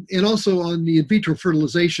 And also on the in vitro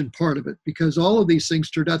fertilization part of it, because all of these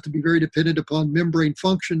things turned out to be very dependent upon membrane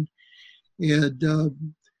function and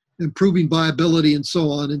improving viability and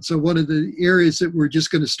so on. And so one of the areas that we're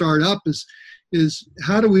just going to start up is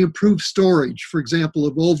how do we improve storage, for example,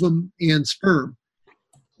 of ovum and sperm.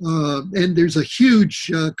 And there's a huge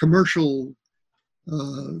commercial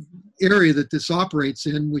area that this operates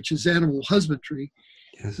in, which is animal husbandry.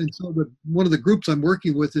 Yes. And so one of the groups I'm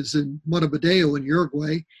working with is in Montevideo in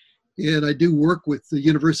Uruguay, and I do work with the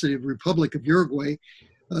University of Republic of Uruguay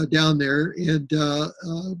down there, and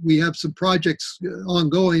we have some projects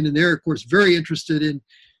ongoing, and they're, of course, very interested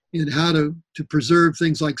in how to preserve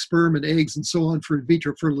things like sperm and eggs and so on for in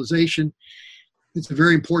vitro fertilization. It's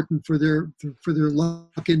very important for their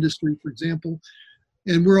lock industry, for example.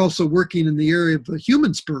 And we're also working in the area of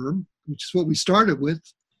human sperm, which is what we started with,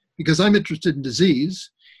 because I'm interested in disease.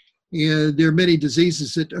 And there are many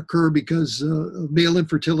diseases that occur because of male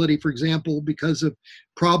infertility, for example, because of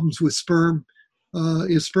problems with sperm.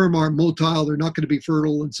 If sperm aren't motile, they're not going to be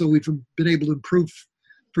fertile. And so we've been able to improve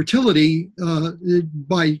fertility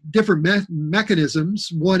by different mechanisms.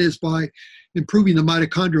 One is by improving the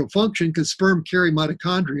mitochondrial function, because sperm carry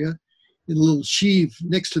mitochondria in a little sheath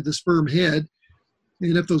next to the sperm head.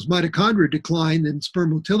 And if those mitochondria decline, then sperm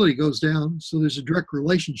motility goes down. So there's a direct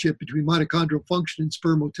relationship between mitochondrial function and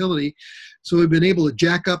sperm motility. So we've been able to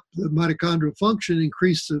jack up the mitochondrial function,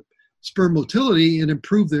 increase the sperm motility, and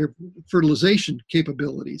improve their fertilization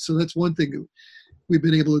capability. So that's one thing that we've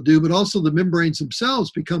been able to do. But also the membranes themselves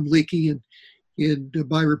become leaky, and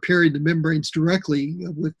by repairing the membranes directly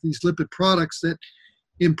with these lipid products, that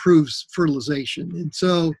improves fertilization. And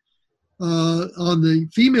so on the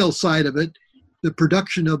female side of it, the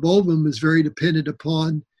production of ovum is very dependent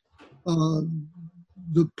upon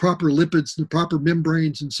the proper lipids, the proper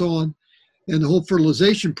membranes, and so on. And the whole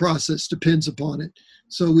fertilization process depends upon it.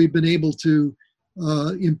 So we've been able to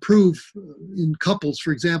improve in couples,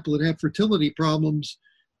 for example, that have fertility problems.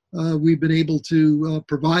 We've been able to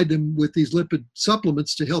provide them with these lipid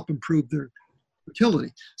supplements to help improve their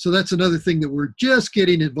fertility. So that's another thing that we're just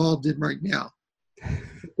getting involved in right now.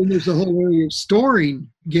 And there's a whole area of storing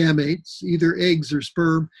gametes, either eggs or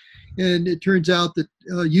sperm. And it turns out that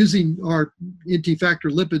using our NT factor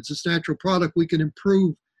lipids, this natural product, we can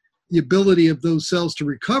improve the ability of those cells to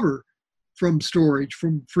recover from storage,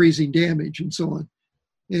 from freezing damage, and so on.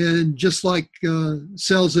 And just like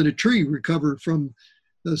cells in a tree recover from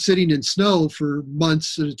sitting in snow for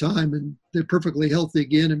months at a time, and they're perfectly healthy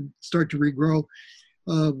again and start to regrow,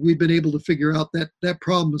 we've been able to figure out that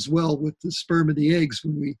problem as well with the sperm and the eggs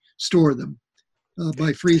when we store them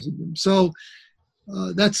by freezing them. So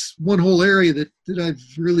that's one whole area that I've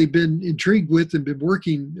really been intrigued with and been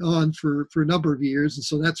working on for a number of years. And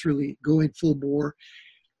so that's really going full bore.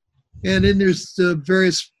 And then there's the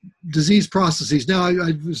various disease processes. Now,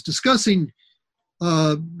 I was discussing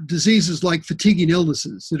diseases like fatiguing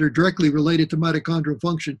illnesses that are directly related to mitochondrial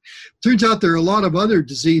function. Turns out there are a lot of other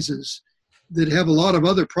diseases that have a lot of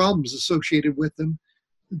other problems associated with them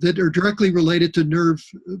that are directly related to nerve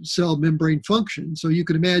cell membrane function. So you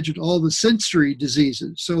can imagine all the sensory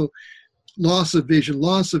diseases. So loss of vision,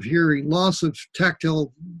 loss of hearing, loss of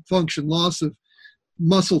tactile function, loss of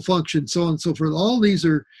muscle function, so on and so forth. All these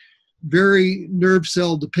are very nerve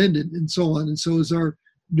cell dependent and so on. And so as our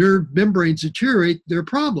nerve membranes deteriorate, there are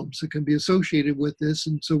problems that can be associated with this.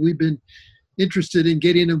 And so we've been interested in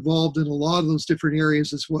getting involved in a lot of those different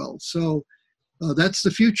areas as well. So that's the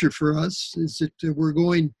future for us, is that we're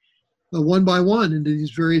going one by one into these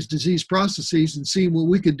various disease processes and seeing what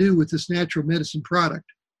we could do with this natural medicine product.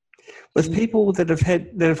 With people that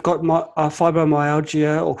have got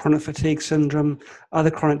fibromyalgia or chronic fatigue syndrome,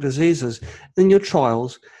 other chronic diseases, in your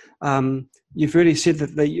trials, you've already said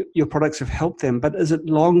that your products have helped them, but is it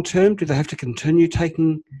long term? Do they have to continue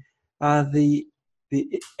taking the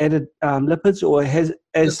added lipids, or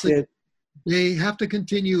they have to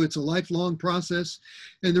continue? It's a lifelong process,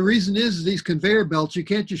 and the reason is these conveyor belts, you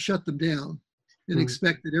can't just shut them down and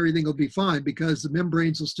expect that everything will be fine, because the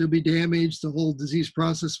membranes will still be damaged, the whole disease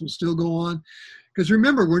process will still go on. Because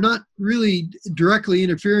remember, we're not really directly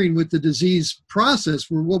interfering with the disease process.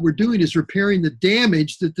 What we're doing is repairing the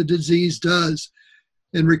damage that the disease does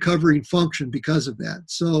and recovering function because of that.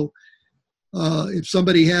 So if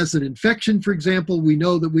somebody has an infection, for example, we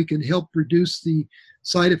know that we can help reduce the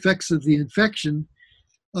side effects of the infection,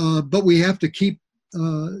 but we have to keep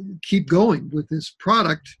going with this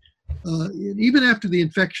product. Even after the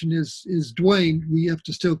infection is waned, we have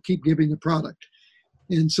to still keep giving the product.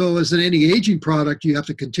 And so as an anti-aging product, you have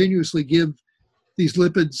to continuously give these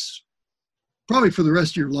lipids probably for the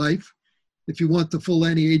rest of your life if you want the full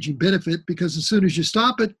anti-aging benefit, because as soon as you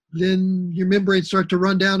stop it, then your membranes start to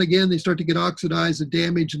run down again. They start to get oxidized and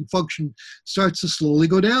damaged, and function starts to slowly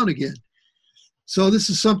go down again. So this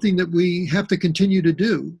is something that we have to continue to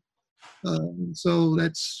do. So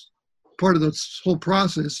that's part of this whole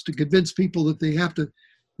process, to convince people that they have to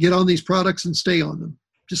get on these products and stay on them,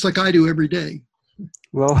 just like I do every day.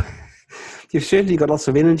 Well, you've certainly got lots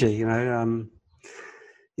of energy, you know.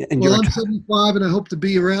 And I'm 75 and I hope to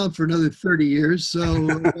be around for another 30 years. So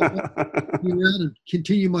I'll be around and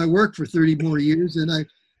continue my work for 30 more years, and I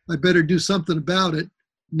better do something about it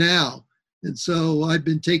now. And so I've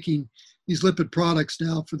been taking these lipid products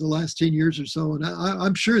now for the last 10 years or so, and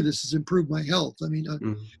I'm sure this has improved my health. I mean,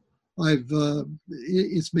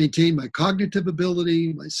 it's maintained my cognitive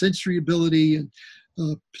ability, my sensory ability, and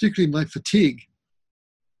particularly my fatigue.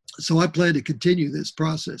 So I plan to continue this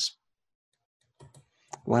process.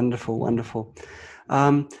 Wonderful, wonderful.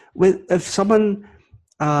 If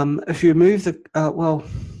you remove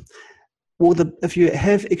if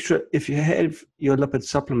you have your lipid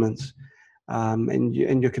supplements, and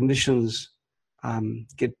your conditions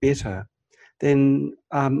get better, then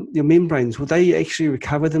your membranes, will they actually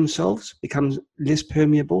recover themselves, become less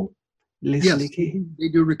permeable, less leaky? They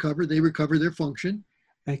do recover. They recover their function.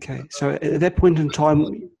 Okay, so at that point in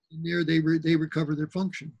time, they recover their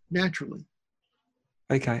function naturally.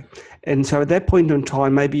 Okay, and so at that point in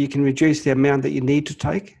time, maybe you can reduce the amount that you need to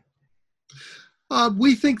take?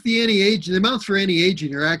 We think the amounts for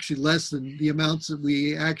anti-aging are actually less than the amounts that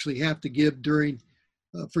we actually have to give during,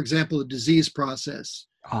 for example, the disease process.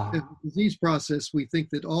 In the disease process, we think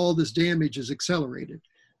that all this damage is accelerated.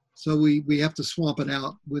 So we have to swamp it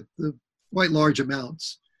out with quite large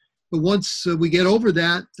amounts. But once we get over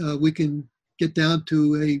that, we can get down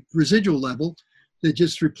to a residual level that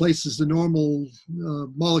just replaces the normal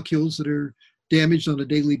molecules that are damaged on a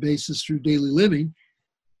daily basis through daily living.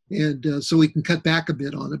 And so we can cut back a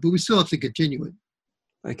bit on it, but we still have to continue it.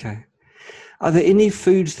 Okay. Are there any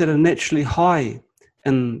foods that are naturally high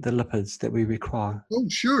in the lipids that we require? Oh,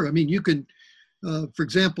 sure. I mean, you can, for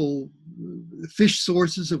example, fish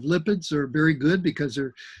sources of lipids are very good because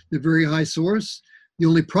they're very high source. The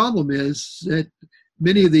only problem is that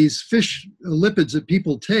many of these fish lipids that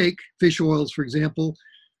people take, fish oils, for example,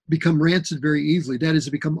 become rancid very easily. That is,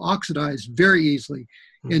 they become oxidized very easily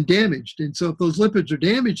and damaged. And so if those lipids are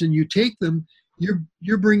damaged and you take them, you're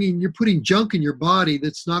putting junk in your body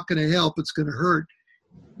that's not going to help. It's going to hurt.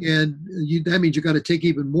 And that means you got to take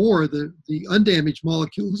even more of the undamaged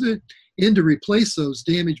molecules in to replace those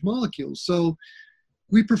damaged molecules. So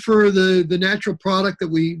we prefer the natural product that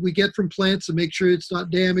we get from plants to make sure it's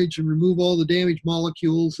not damaged, and remove all the damaged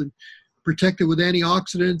molecules and protect it with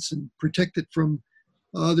antioxidants and protect it from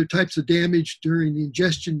other types of damage during the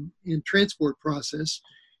ingestion and transport process.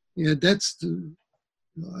 And that's,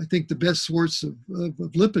 I think, the best source of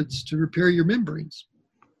lipids to repair your membranes.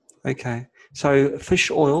 Okay. So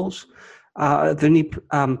fish oils, are there any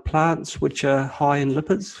plants which are high in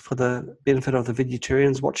lipids for the benefit of the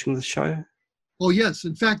vegetarians watching the show? Oh, yes.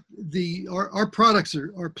 In fact, our products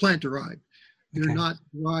are plant-derived. They're not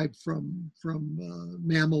derived from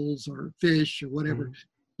mammals or fish or whatever. Mm.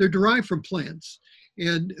 They're derived from plants.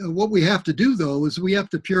 And what we have to do, though, is we have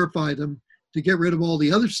to purify them to get rid of all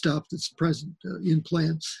the other stuff that's present in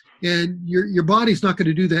plants. And your body's not going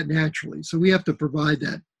to do that naturally. So we have to provide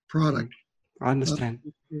that product. I understand.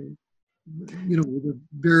 With a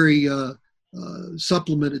very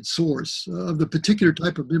supplemented source of the particular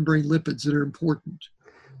type of membrane lipids that are important.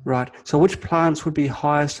 Right. So which plants would be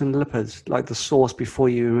highest in lipids, like the source, before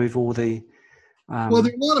you remove all the Well,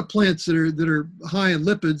 there are a lot of plants that are high in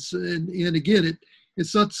lipids, and again,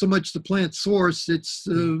 it's not so much the plant source; it's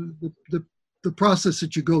the process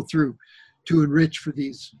that you go through to enrich for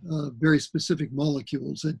these very specific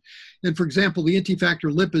molecules. And for example, the NT-factor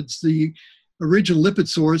lipids, the original lipid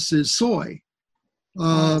source is soy,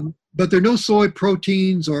 but there are no soy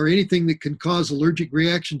proteins or anything that can cause allergic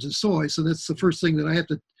reactions to soy. So that's the first thing that I have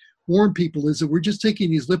to warn people, is that we're just taking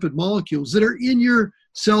these lipid molecules that are in your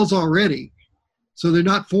cells already. So they're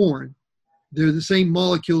not foreign. They're the same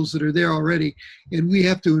molecules that are there already. And we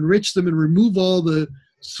have to enrich them and remove all the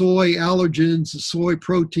soy allergens, the soy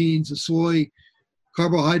proteins, the soy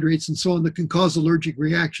carbohydrates, and so on that can cause allergic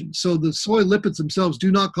reactions. So the soy lipids themselves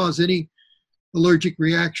do not cause any allergic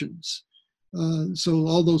reactions. So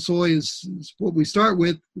although soy is what we start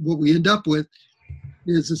with, what we end up with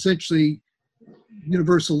is essentially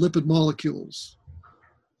universal lipid molecules.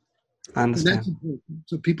 I understand. And that's important.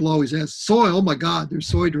 So people always ask, soy, oh my God, they're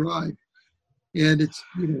soy derived. And it's,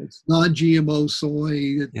 it's non-GMO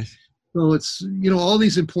soy. Yes. So it's, all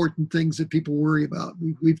these important things that people worry about.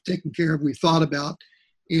 We've taken care of, we've thought about,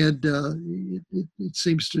 and it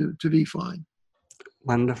seems to be fine.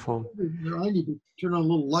 Wonderful. I need to turn on a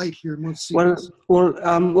little light here and let's see. Well,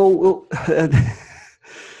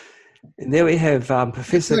 and there we have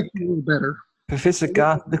Professor. A little better. Professor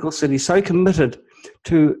Garth Nicholson is so committed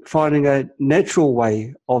to finding a natural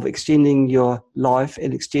way of extending your life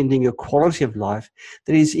and extending your quality of life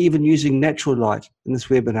that he's even using natural light in this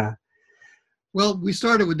webinar. Well, we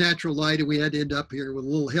started with natural light and we had to end up here with a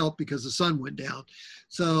little help because the sun went down.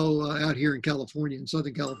 So out here in California, in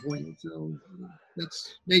Southern California. So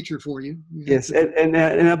that's nature for you. Yes, and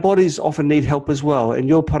our bodies often need help as well, and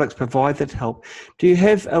your products provide that help. Do you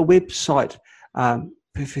have a website,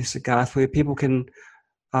 Professor Garth, where people can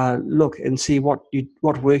look and see what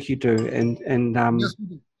work you do? Yes,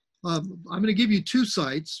 I'm going to give you two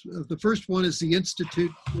sites. The first one is the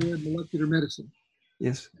Institute for Molecular Medicine.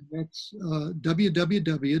 Yes. And that's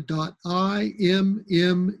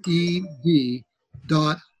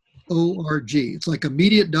www.imed.org. It's like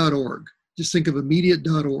immediate.org. Just think of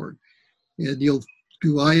immediate.org, and you'll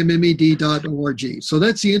do immed.org. So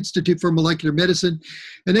that's the Institute for Molecular Medicine,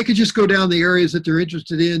 and they could just go down the areas that they're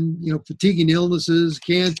interested in. Fatiguing illnesses,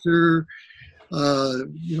 cancer,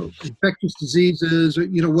 infectious diseases,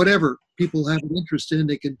 whatever people have an interest in.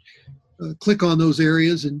 They can click on those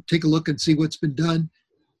areas and take a look and see what's been done.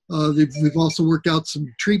 We've also worked out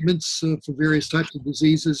some treatments for various types of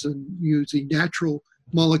diseases and using natural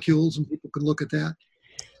molecules, and people can look at that.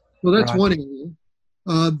 So that's one area.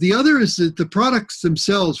 The other is that the products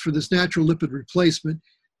themselves for this natural lipid replacement,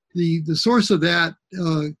 the source of that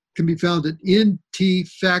can be found at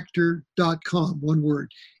ntfactor.com, one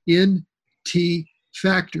word, ntfactor,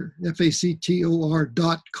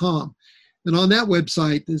 FACTOR.com. And on that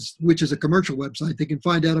website, which is a commercial website, they can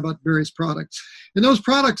find out about various products. And those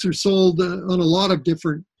products are sold on a lot of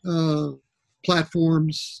different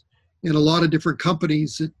platforms and a lot of different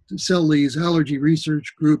companies that sell these: Allergy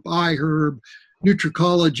Research Group, iHerb,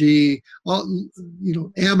 Nutricology,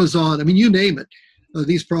 Amazon. I mean, you name it.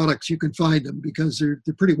 These products, you can find them because they're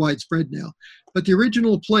pretty widespread now. But the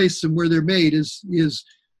original place and where they're made is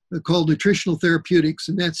called Nutritional Therapeutics,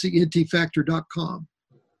 and that's the ntfactor.com.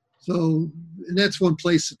 So, and that's one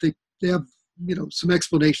place that they have, some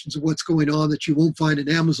explanations of what's going on that you won't find in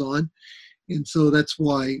Amazon. And so that's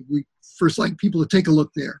why we first like people to take a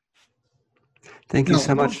look there. Thank you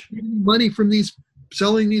so much. Money from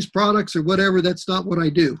selling these products or whatever, that's not what I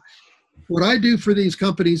do. What I do for these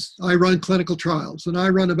companies, I run clinical trials and I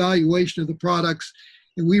run evaluation of the products,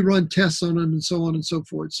 and we run tests on them and so on and so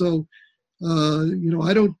forth. So,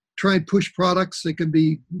 I don't try and push products that can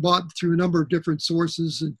be bought through a number of different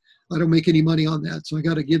sources, and I don't make any money on that. So I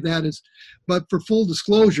got to give that but for full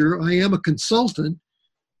disclosure, I am a consultant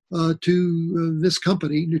to this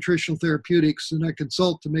company, Nutritional Therapeutics, and I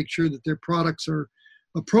consult to make sure that their products are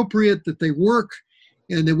appropriate, that they work,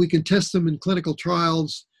 and that we can test them in clinical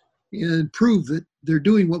trials and prove that they're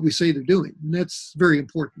doing what we say they're doing. And that's very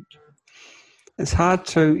important. It's hard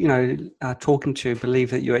to, talking to believe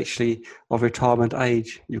that you're actually of retirement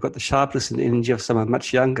age. You've got the sharpness and energy of someone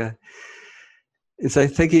much younger. And so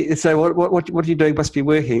what you're doing must be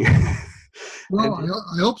working. Well,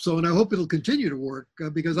 I hope so, and I hope it'll continue to work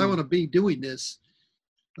because I want to be doing this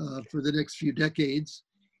for the next few decades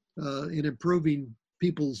and improving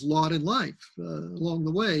people's lot in life along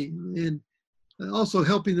the way, and also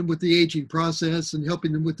helping them with the aging process and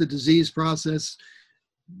helping them with the disease process,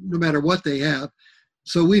 no matter what they have.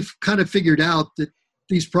 So we've kind of figured out that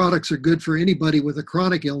these products are good for anybody with a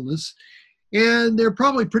chronic illness, and they're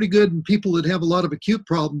probably pretty good in people that have a lot of acute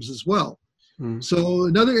problems as well. Mm. So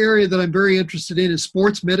another area that I'm very interested in is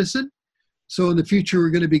sports medicine. So in the future, we're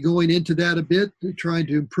going to be going into that a bit, trying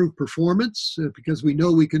to improve performance because we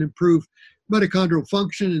know we can improve mitochondrial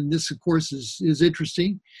function. And this, of course, is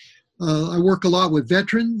interesting. I work a lot with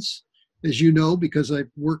veterans, as you know, because I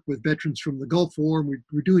work with veterans from the Gulf War. And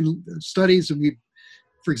we're doing studies, and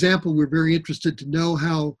for example, we're very interested to know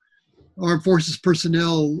how armed forces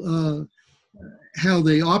personnel, how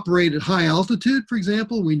they operate at high altitude, for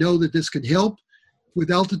example. We know that this can help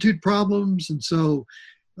with altitude problems. And so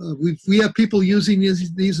we have people using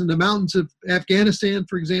these in the mountains of Afghanistan,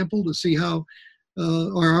 for example, to see how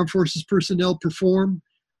our armed forces personnel perform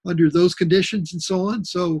under those conditions and so on.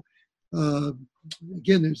 So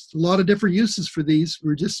again, there's a lot of different uses for these.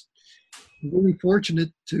 We're just really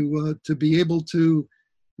fortunate to be able to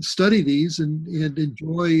study these and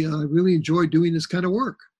really enjoy doing this kind of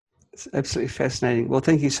work. It's absolutely fascinating. Well,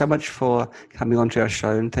 thank you so much for coming on to our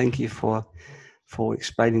show, and thank you for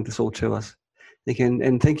explaining this all to us.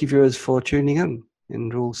 And thank you, viewers, for tuning in,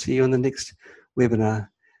 and we'll see you on the next webinar.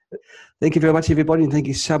 Thank you very much, everybody, and thank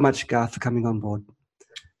you so much, Garth, for coming on board.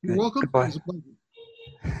 You're welcome. Goodbye. It was a pleasure.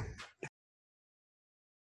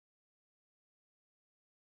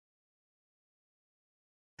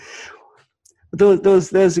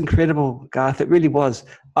 That was incredible, Garth. It really was.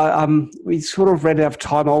 We sort of ran out of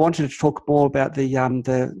time. I wanted to talk more about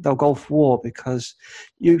the Gulf War because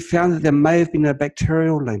you found that there may have been a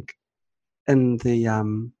bacterial link in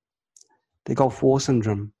the Gulf War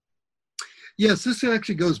syndrome. Yes, this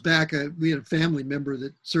actually goes back. We had a family member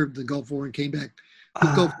that served the Gulf War and came back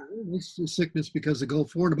with Gulf War sickness because of the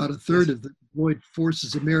Gulf War, and about a third of the deployed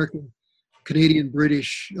forces, American, Canadian,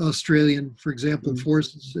 British, Australian, for example,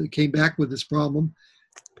 forces came back with this problem.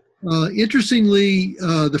 Interestingly,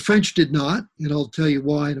 the French did not, and I'll tell you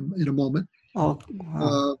why in a moment. Oh,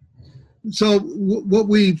 wow. So what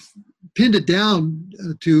we've pinned it down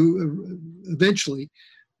to eventually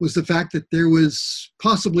was the fact that there was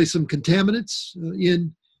possibly some contaminants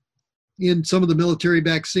in some of the military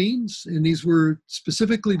vaccines, and these were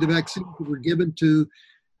specifically the vaccines that were given to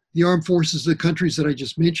the armed forces of the countries that I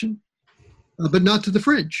just mentioned, but not to the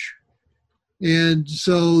French. And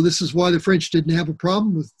so this is why the French didn't have a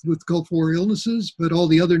problem with Gulf War illnesses, but all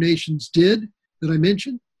the other nations did that I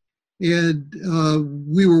mentioned. And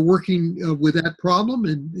we were working with that problem,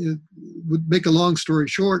 and would make a long story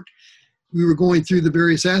short, we were going through the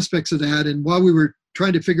various aspects of that. And while we were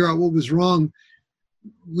trying to figure out what was wrong,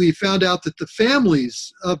 we found out that the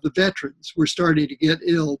families of the veterans were starting to get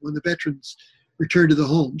ill when the veterans returned to the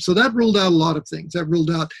home. So that ruled out a lot of things. That ruled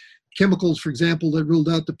out chemicals, for example, that ruled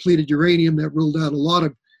out depleted uranium, that ruled out a lot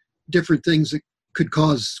of different things that could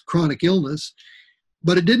cause chronic illness.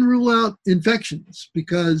 But it didn't rule out infections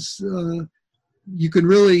because you can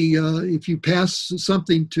really, if you pass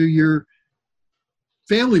something to your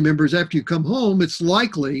family members after you come home, it's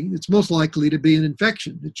most likely to be an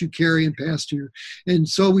infection that you carry and pass to your. And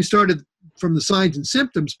so we started from the signs and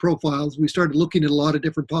symptoms profiles, we started looking at a lot of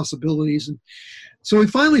different possibilities. And so we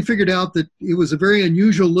finally figured out that it was a very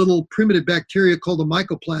unusual little primitive bacteria called a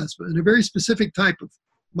mycoplasma, and a very specific type of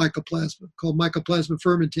mycoplasma called Mycoplasma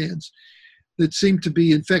fermentans that seemed to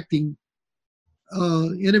be infecting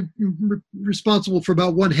responsible for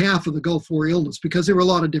about 1/2 of the Gulf War illness, because there were a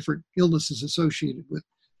lot of different illnesses associated with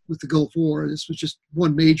the Gulf War. This was just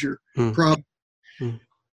one major problem.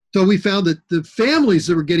 So we found that the families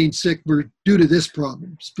that were getting sick were due to this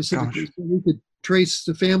problem specifically. So we could trace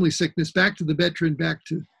the family sickness back to the veteran, back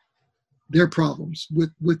to their problems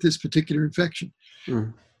with this particular infection.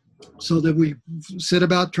 So that we set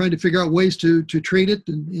about trying to figure out ways to treat it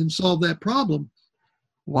and solve that problem.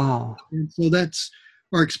 Wow. And so that's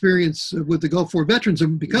our experience with the Gulf War veterans.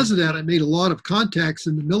 And because of that, I made a lot of contacts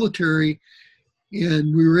in the military,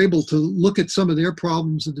 and we were able to look at some of their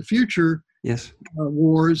problems in the future. Yes.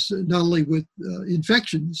 Wars, not only with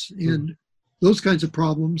infections and those kinds of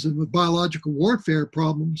problems, and with biological warfare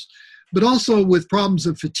problems, but also with problems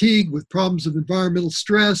of fatigue, with problems of environmental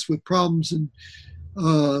stress, with problems in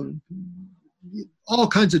all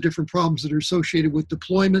kinds of different problems that are associated with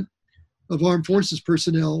deployment of armed forces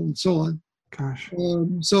personnel and so on. Gosh.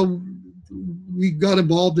 So we got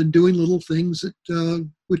involved in doing little things that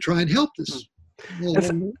would try and help this. Well,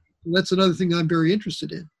 that's another thing I'm very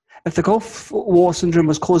interested in. If the Gulf War syndrome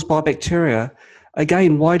was caused by bacteria,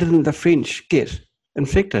 again, why didn't the French get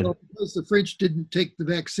infected? Well, because the French didn't take the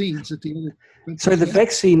vaccines at the other countries. So the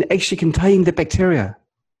vaccine actually contained the bacteria?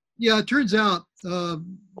 Yeah, it turns out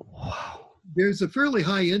Wow. there's a fairly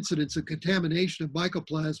high incidence of contamination of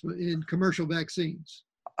mycoplasma in commercial vaccines.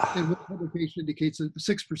 And one publication indicates that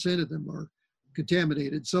 6% of them are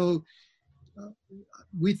contaminated. So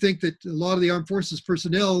we think that a lot of the armed forces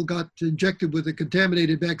personnel got injected with a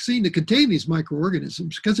contaminated vaccine that contained these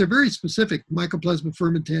microorganisms because they're very specific. Mycoplasma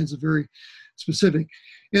fermentans are very specific.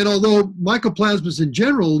 And although mycoplasmas in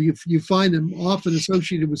general, you find them often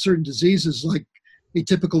associated with certain diseases like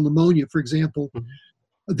atypical pneumonia, for example,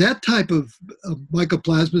 that type of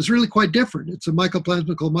mycoplasma is really quite different. It's a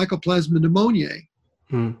mycoplasma called Mycoplasma pneumoniae.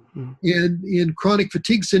 And in chronic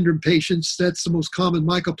fatigue syndrome patients, that's the most common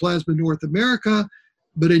mycoplasma in North America.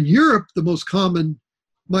 But in Europe, the most common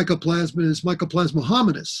mycoplasma is Mycoplasma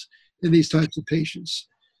hominis in these types of patients.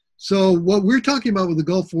 So what we're talking about with the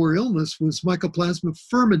Gulf War illness was Mycoplasma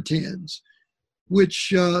fermentans,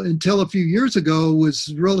 which until a few years ago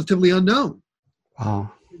was relatively unknown.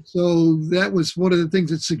 Wow. So that was one of the things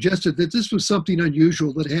that suggested that this was something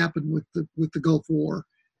unusual that happened with the Gulf War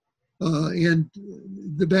and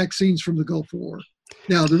the vaccines from the Gulf War.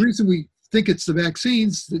 Now, the reason we think it's the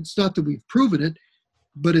vaccines, it's not that we've proven it,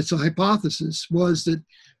 but it's a hypothesis, was that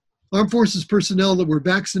armed forces personnel that were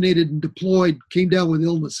vaccinated and deployed came down with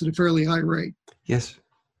illness at a fairly high rate. Yes.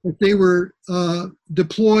 If they were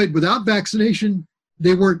deployed without vaccination,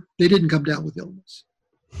 they didn't come down with illness.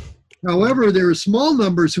 However, there are small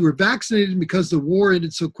numbers who were vaccinated because the war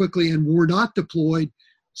ended so quickly and were not deployed.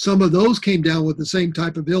 Some of those came down with the same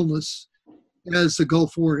type of illness as the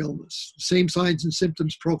Gulf War illness, same signs and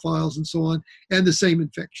symptoms profiles and so on, and the same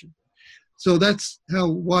infection. So that's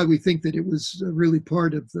why we think that it was really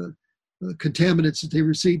part of the contaminants that they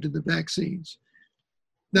received in the vaccines.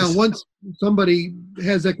 Now, once somebody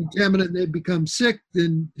has that contaminant and they become sick,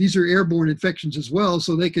 then these are airborne infections as well,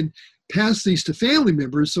 so they can pass these to family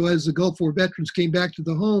members. So as the Gulf War veterans came back to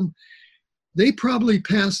the home, they probably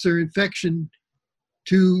passed their infection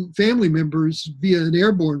to family members via an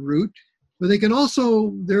airborne route, but they can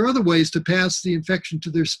also, there are other ways to pass the infection to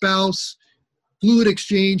their spouse. Fluid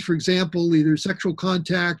exchange, for example, either sexual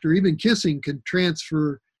contact or even kissing can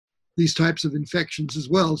transfer these types of infections as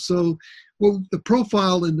well. So the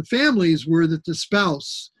profile in the families were that the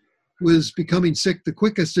spouse was becoming sick the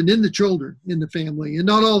quickest, and in the children in the family. And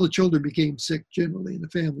not all the children became sick generally in the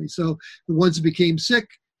family. So the ones that became sick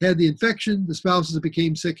had the infection, the spouses that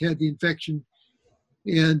became sick had the infection.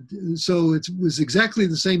 And so it was exactly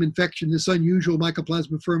the same infection, this unusual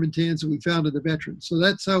Mycoplasma fermentans that we found in the veterans. So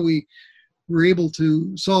that's how we were able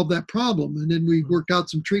to solve that problem. And then we worked out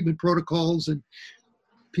some treatment protocols, and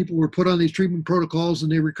people were put on these treatment protocols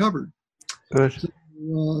and they recovered. Good.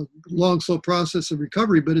 So, long, slow process of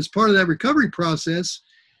recovery. But as part of that recovery process,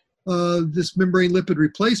 this membrane lipid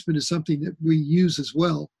replacement is something that we use as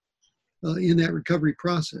well in that recovery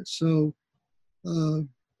process. So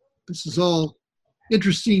this is all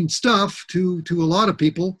interesting stuff to a lot of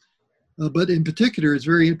people, but in particular, it's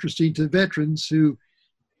very interesting to veterans who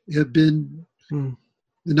have been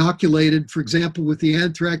inoculated, for example, with the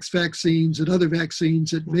anthrax vaccines and other vaccines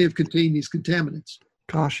that may have contained these contaminants.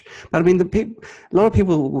 Gosh, but I mean, a lot of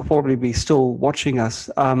people will probably be still watching us,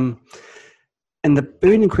 and the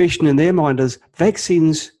burning question in their mind is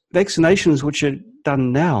vaccinations which are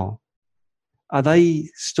done now, are they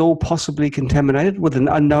still possibly contaminated with an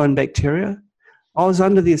unknown bacteria? I was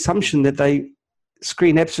under the assumption that they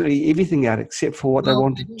screen absolutely everything out except for what they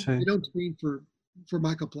wanted to. They don't screen for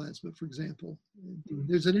mycoplasma, for example.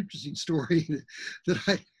 There's an interesting story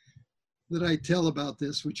that I tell about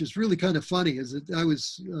this, which is really kind of funny, is that I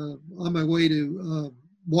was on my way to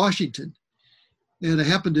Washington, and I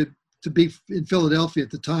happened to be in Philadelphia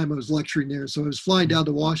at the time. I was lecturing there, so I was flying down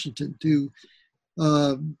to Washington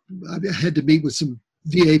I had to meet with some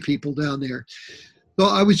VA people down there. So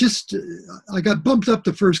I got bumped up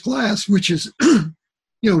to first class, which is,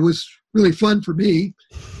 was really fun for me.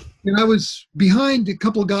 And I was behind a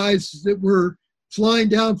couple of guys that were flying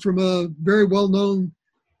down from a very well-known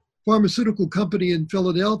pharmaceutical company in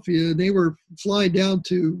Philadelphia, and they were flying down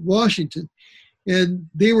to Washington. And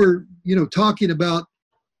they were, talking about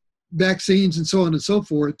vaccines and so on and so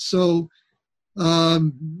forth. So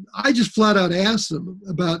I just flat out asked them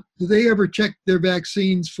about, do they ever check their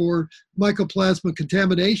vaccines for mycoplasma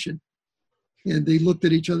contamination? And they looked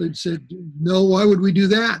at each other and said, no, why would we do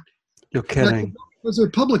that? You're kidding. Because there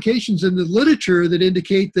are publications in the literature that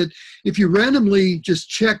indicate that if you randomly just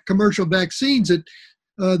check commercial vaccines, that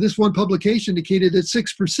this one publication indicated that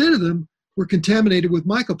 6% of them were contaminated with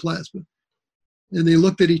mycoplasma. And they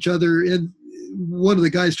looked at each other, and one of the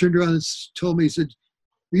guys turned around and told me, he said,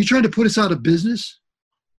 are you trying to put us out of business?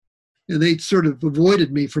 And they sort of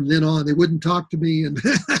avoided me from then on. They wouldn't talk to me. And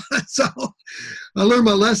so I learned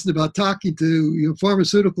my lesson about talking to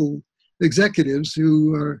pharmaceutical executives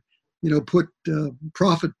who are, put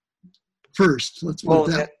profit first. Let's put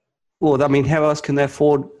it that. Well, I mean, how else can they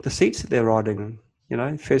afford the seats that they're riding in? You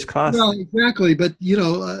know, first class. Well, exactly. But,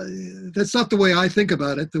 that's not the way I think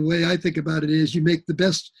about it. The way I think about it is you make the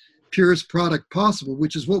best, purest product possible,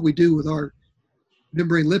 which is what we do with our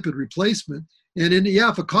membrane lipid replacement. And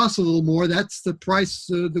if it costs a little more, that's the price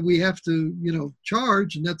that we have to,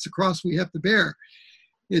 charge, and that's the cost we have to bear.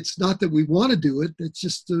 It's not that we want to do it. It's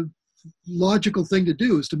just the logical thing to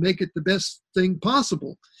do, is to make it the best thing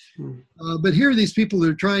possible. But here are these people that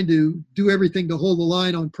are trying to do everything to hold the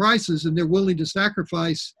line on prices, and they're willing to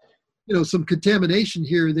sacrifice, some contamination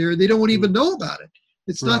here or there. They don't even know about it.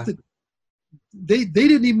 It's not that they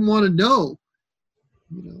didn't even want to know.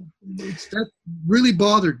 That really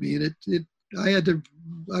bothered me, and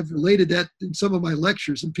I've related that in some of my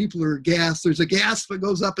lectures, and people are aghast. There's a gasp that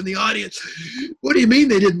goes up in the audience. What do you mean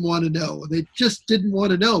they didn't want to know? They just didn't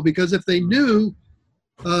want to know, because if they knew,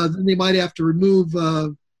 then they might have to remove,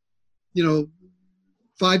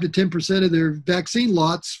 5 to 10% of their vaccine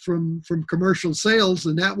lots from commercial sales,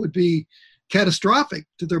 and that would be catastrophic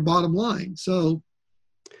to their bottom line. So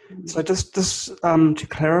just to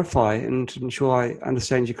clarify and to ensure I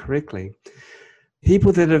understand you correctly,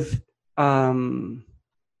 people that have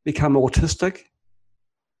become autistic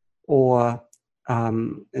or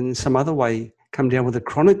in some other way come down with a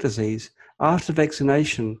chronic disease after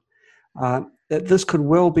vaccination, that this could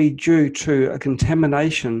well be due to a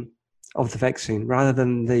contamination of the vaccine rather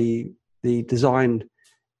than the designed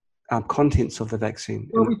contents of the vaccine.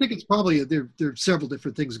 Well, we think it's probably, there are several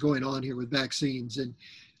different things going on here with vaccines. And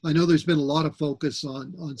I know there's been a lot of focus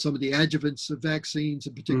on some of the adjuvants of vaccines,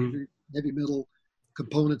 in particular heavy metal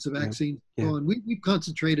components of vaccines. And we've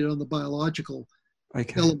concentrated on the biological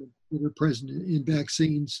elements that are present in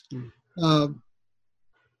vaccines.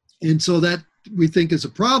 And so that we think is a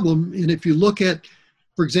problem. And if you look at,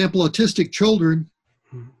 for example, autistic children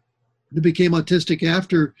who became autistic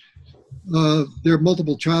after their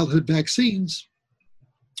multiple childhood vaccines,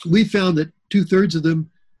 we found that 2/3 of them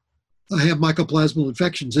have mycoplasmal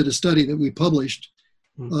infections in a study that we published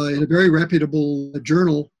in a very reputable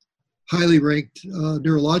journal, highly ranked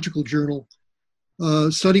neurological journal,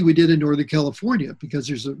 study we did in Northern California, because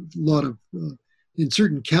there's a lot of, in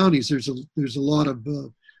certain counties, there's a lot of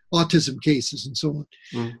autism cases and so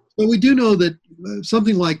on. But we do know that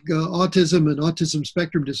something like autism and autism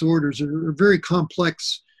spectrum disorders are very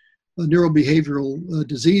complex neurobehavioral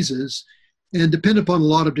diseases, and depend upon a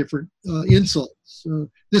lot of different insults,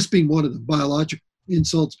 this being one of the biologic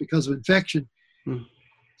insults because of infection.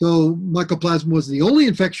 So mycoplasma was the only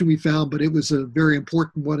infection we found, but it was a very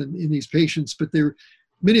important one in these patients. But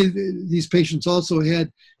many of these patients also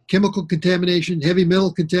had chemical contamination, heavy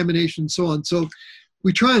metal contamination, and so on. So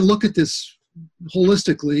we try and look at this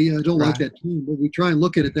holistically. I don't like that term, but we try and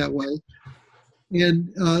look at it that way.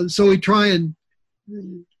 And so we try and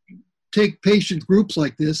take patient groups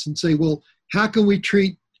like this and say, well, how can we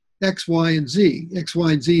treat X, Y, and Z? X,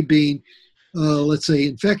 Y, and Z being, let's say,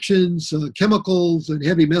 infections, chemicals, and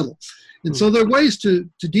heavy metal. And so there are ways to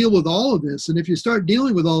deal with all of this. And if you start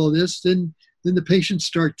dealing with all of this, then the patients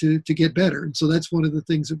start to get better. And so that's one of the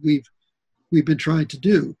things that we've been trying to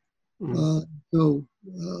do. So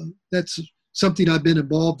that's something I've been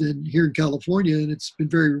involved in here in California, and it's been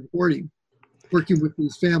very rewarding, working with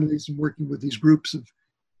these families and working with these groups of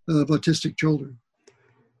autistic children.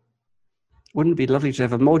 Wouldn't it be lovely to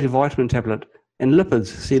have a multivitamin tablet and lipids?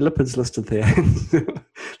 See lipids listed there,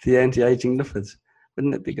 the anti-aging lipids.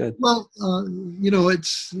 Wouldn't it be good? Well,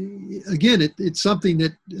 it's something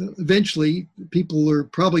that eventually people are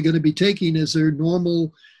probably going to be taking as their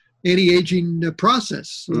normal anti-aging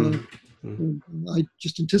process. I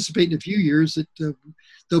just anticipate in a few years that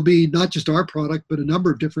there'll be not just our product, but a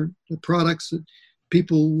number of different products that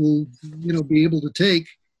people will, be able to take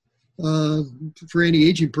for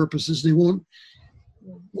anti-aging purposes. They won't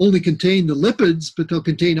only contain the lipids, but they'll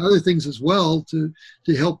contain other things as well to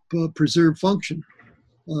help preserve function.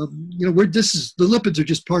 The lipids are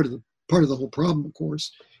just part of the whole problem, of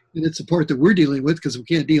course, and it's a part that we're dealing with because we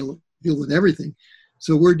can't deal with everything.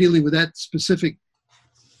 So we're dealing with that specific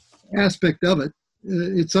aspect of it.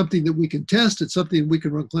 It's something that we can test. It's something we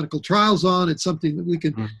can run clinical trials on. It's something that we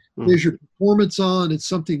can measure performance on. It's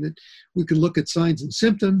something that we can look at signs and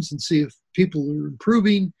symptoms and see if people are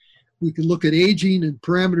improving. We can look at aging and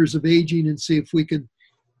parameters of aging and see if we can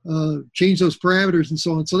change those parameters and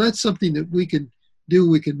so on. So that's something that we can do,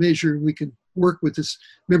 we can measure, and we can work with this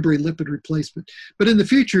membrane lipid replacement. But in the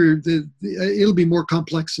future, it'll be more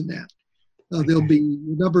complex than that. There'll be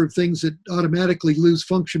a number of things that automatically lose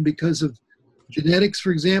function because of genetics,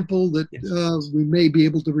 for example, that we may be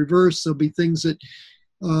able to reverse. There'll be things that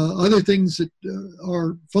Other things that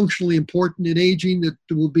are functionally important in aging, that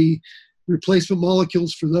there will be replacement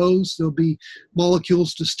molecules for those. There'll be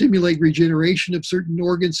molecules to stimulate regeneration of certain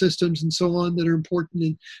organ systems and so on that are important.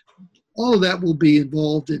 And all of that will be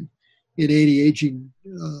involved in anti-aging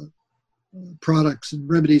products and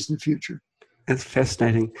remedies in the future. It's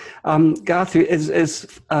fascinating. Garth, as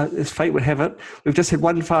fate would have it, we've just had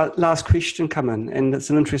one last question come in, and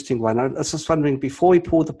it's an interesting one. I was just wondering, before we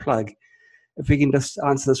pull the plug, if we can just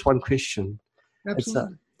answer this one question.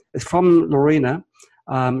 Absolutely. It's from Lorena.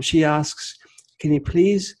 She asks, can you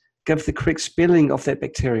please give the correct spelling of that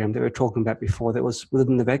bacterium that we were talking about before that was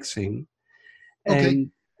within the vaccine? Okay.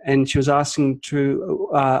 And she was asking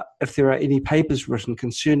if there are any papers written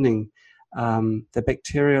concerning the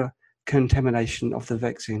bacteria contamination of the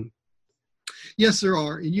vaccine. Yes, there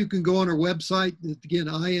are. And you can go on our website, again,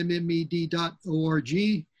 immed.org,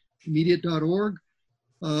 immediate.org.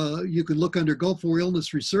 You can look under Gulf War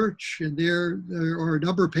Illness Research, and there are a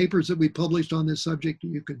number of papers that we published on this subject.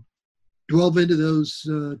 You can delve into those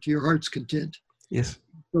to your heart's content. Yes.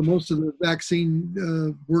 So most of the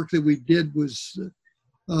vaccine work that we did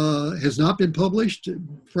has not been published,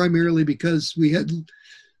 primarily because we had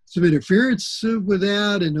some interference with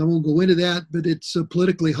that, and I won't go into that, but it's a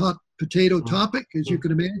politically hot potato topic, as you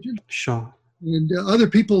can imagine. Sure. And other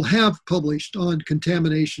people have published on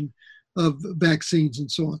contamination of vaccines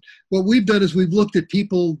and so on. What we've done is we've looked at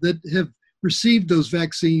people that have received those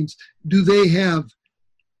vaccines. Do they have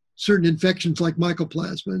certain infections like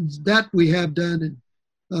mycoplasma? And that we have done,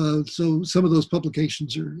 and so some of those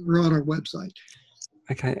publications are on our website.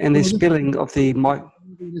 Okay, and the spelling of the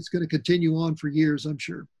it's going to continue on for years, I'm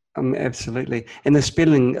sure. Absolutely. And the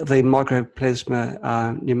spelling of the Mycoplasma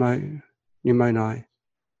pneumoniae.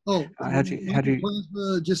 Oh, how do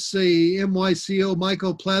you just say MYCO,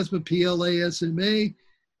 Mycoplasma, PLASMA.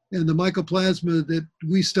 And the mycoplasma that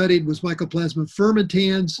we studied was Mycoplasma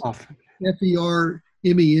fermentans, FERMENTANS,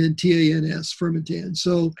 fermentans.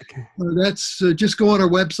 So that's just go on our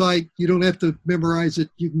website. You don't have to memorize it.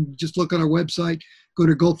 You can just look on our website, go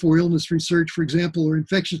to Gulf War Illness Research, for example, or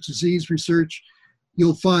infectious disease research.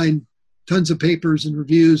 You'll find tons of papers and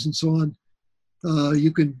reviews and so on.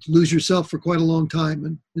 You can lose yourself for quite a long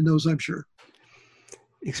time in those, I'm sure.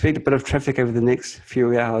 Expect a bit of traffic over the next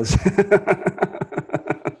few hours.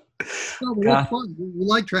 That's fun. We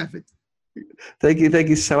like traffic. Thank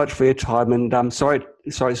you so much for your time. And I'm sorry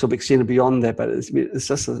to sort of extend beyond that, but it's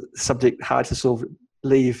just a subject hard to sort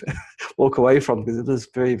of walk away from, because it is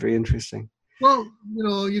very, very interesting. Well,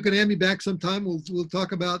 you can have me back sometime. We'll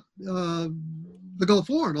talk about the Gulf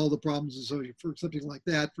War and all the problems associated for something like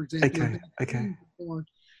that, for example. Okay.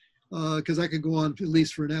 Because I could go on at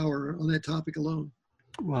least for an hour on that topic alone.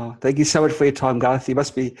 Wow, thank you so much for your time, Garth. You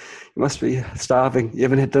must be starving. You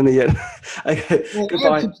haven't had dinner yet. Okay, well, goodbye.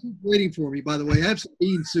 I have some soup waiting for me, by the way. I have some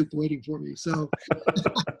bean soup waiting for me. So.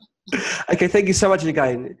 Okay, thank you so much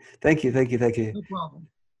again. Thank you. No problem.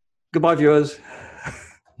 Goodbye, viewers.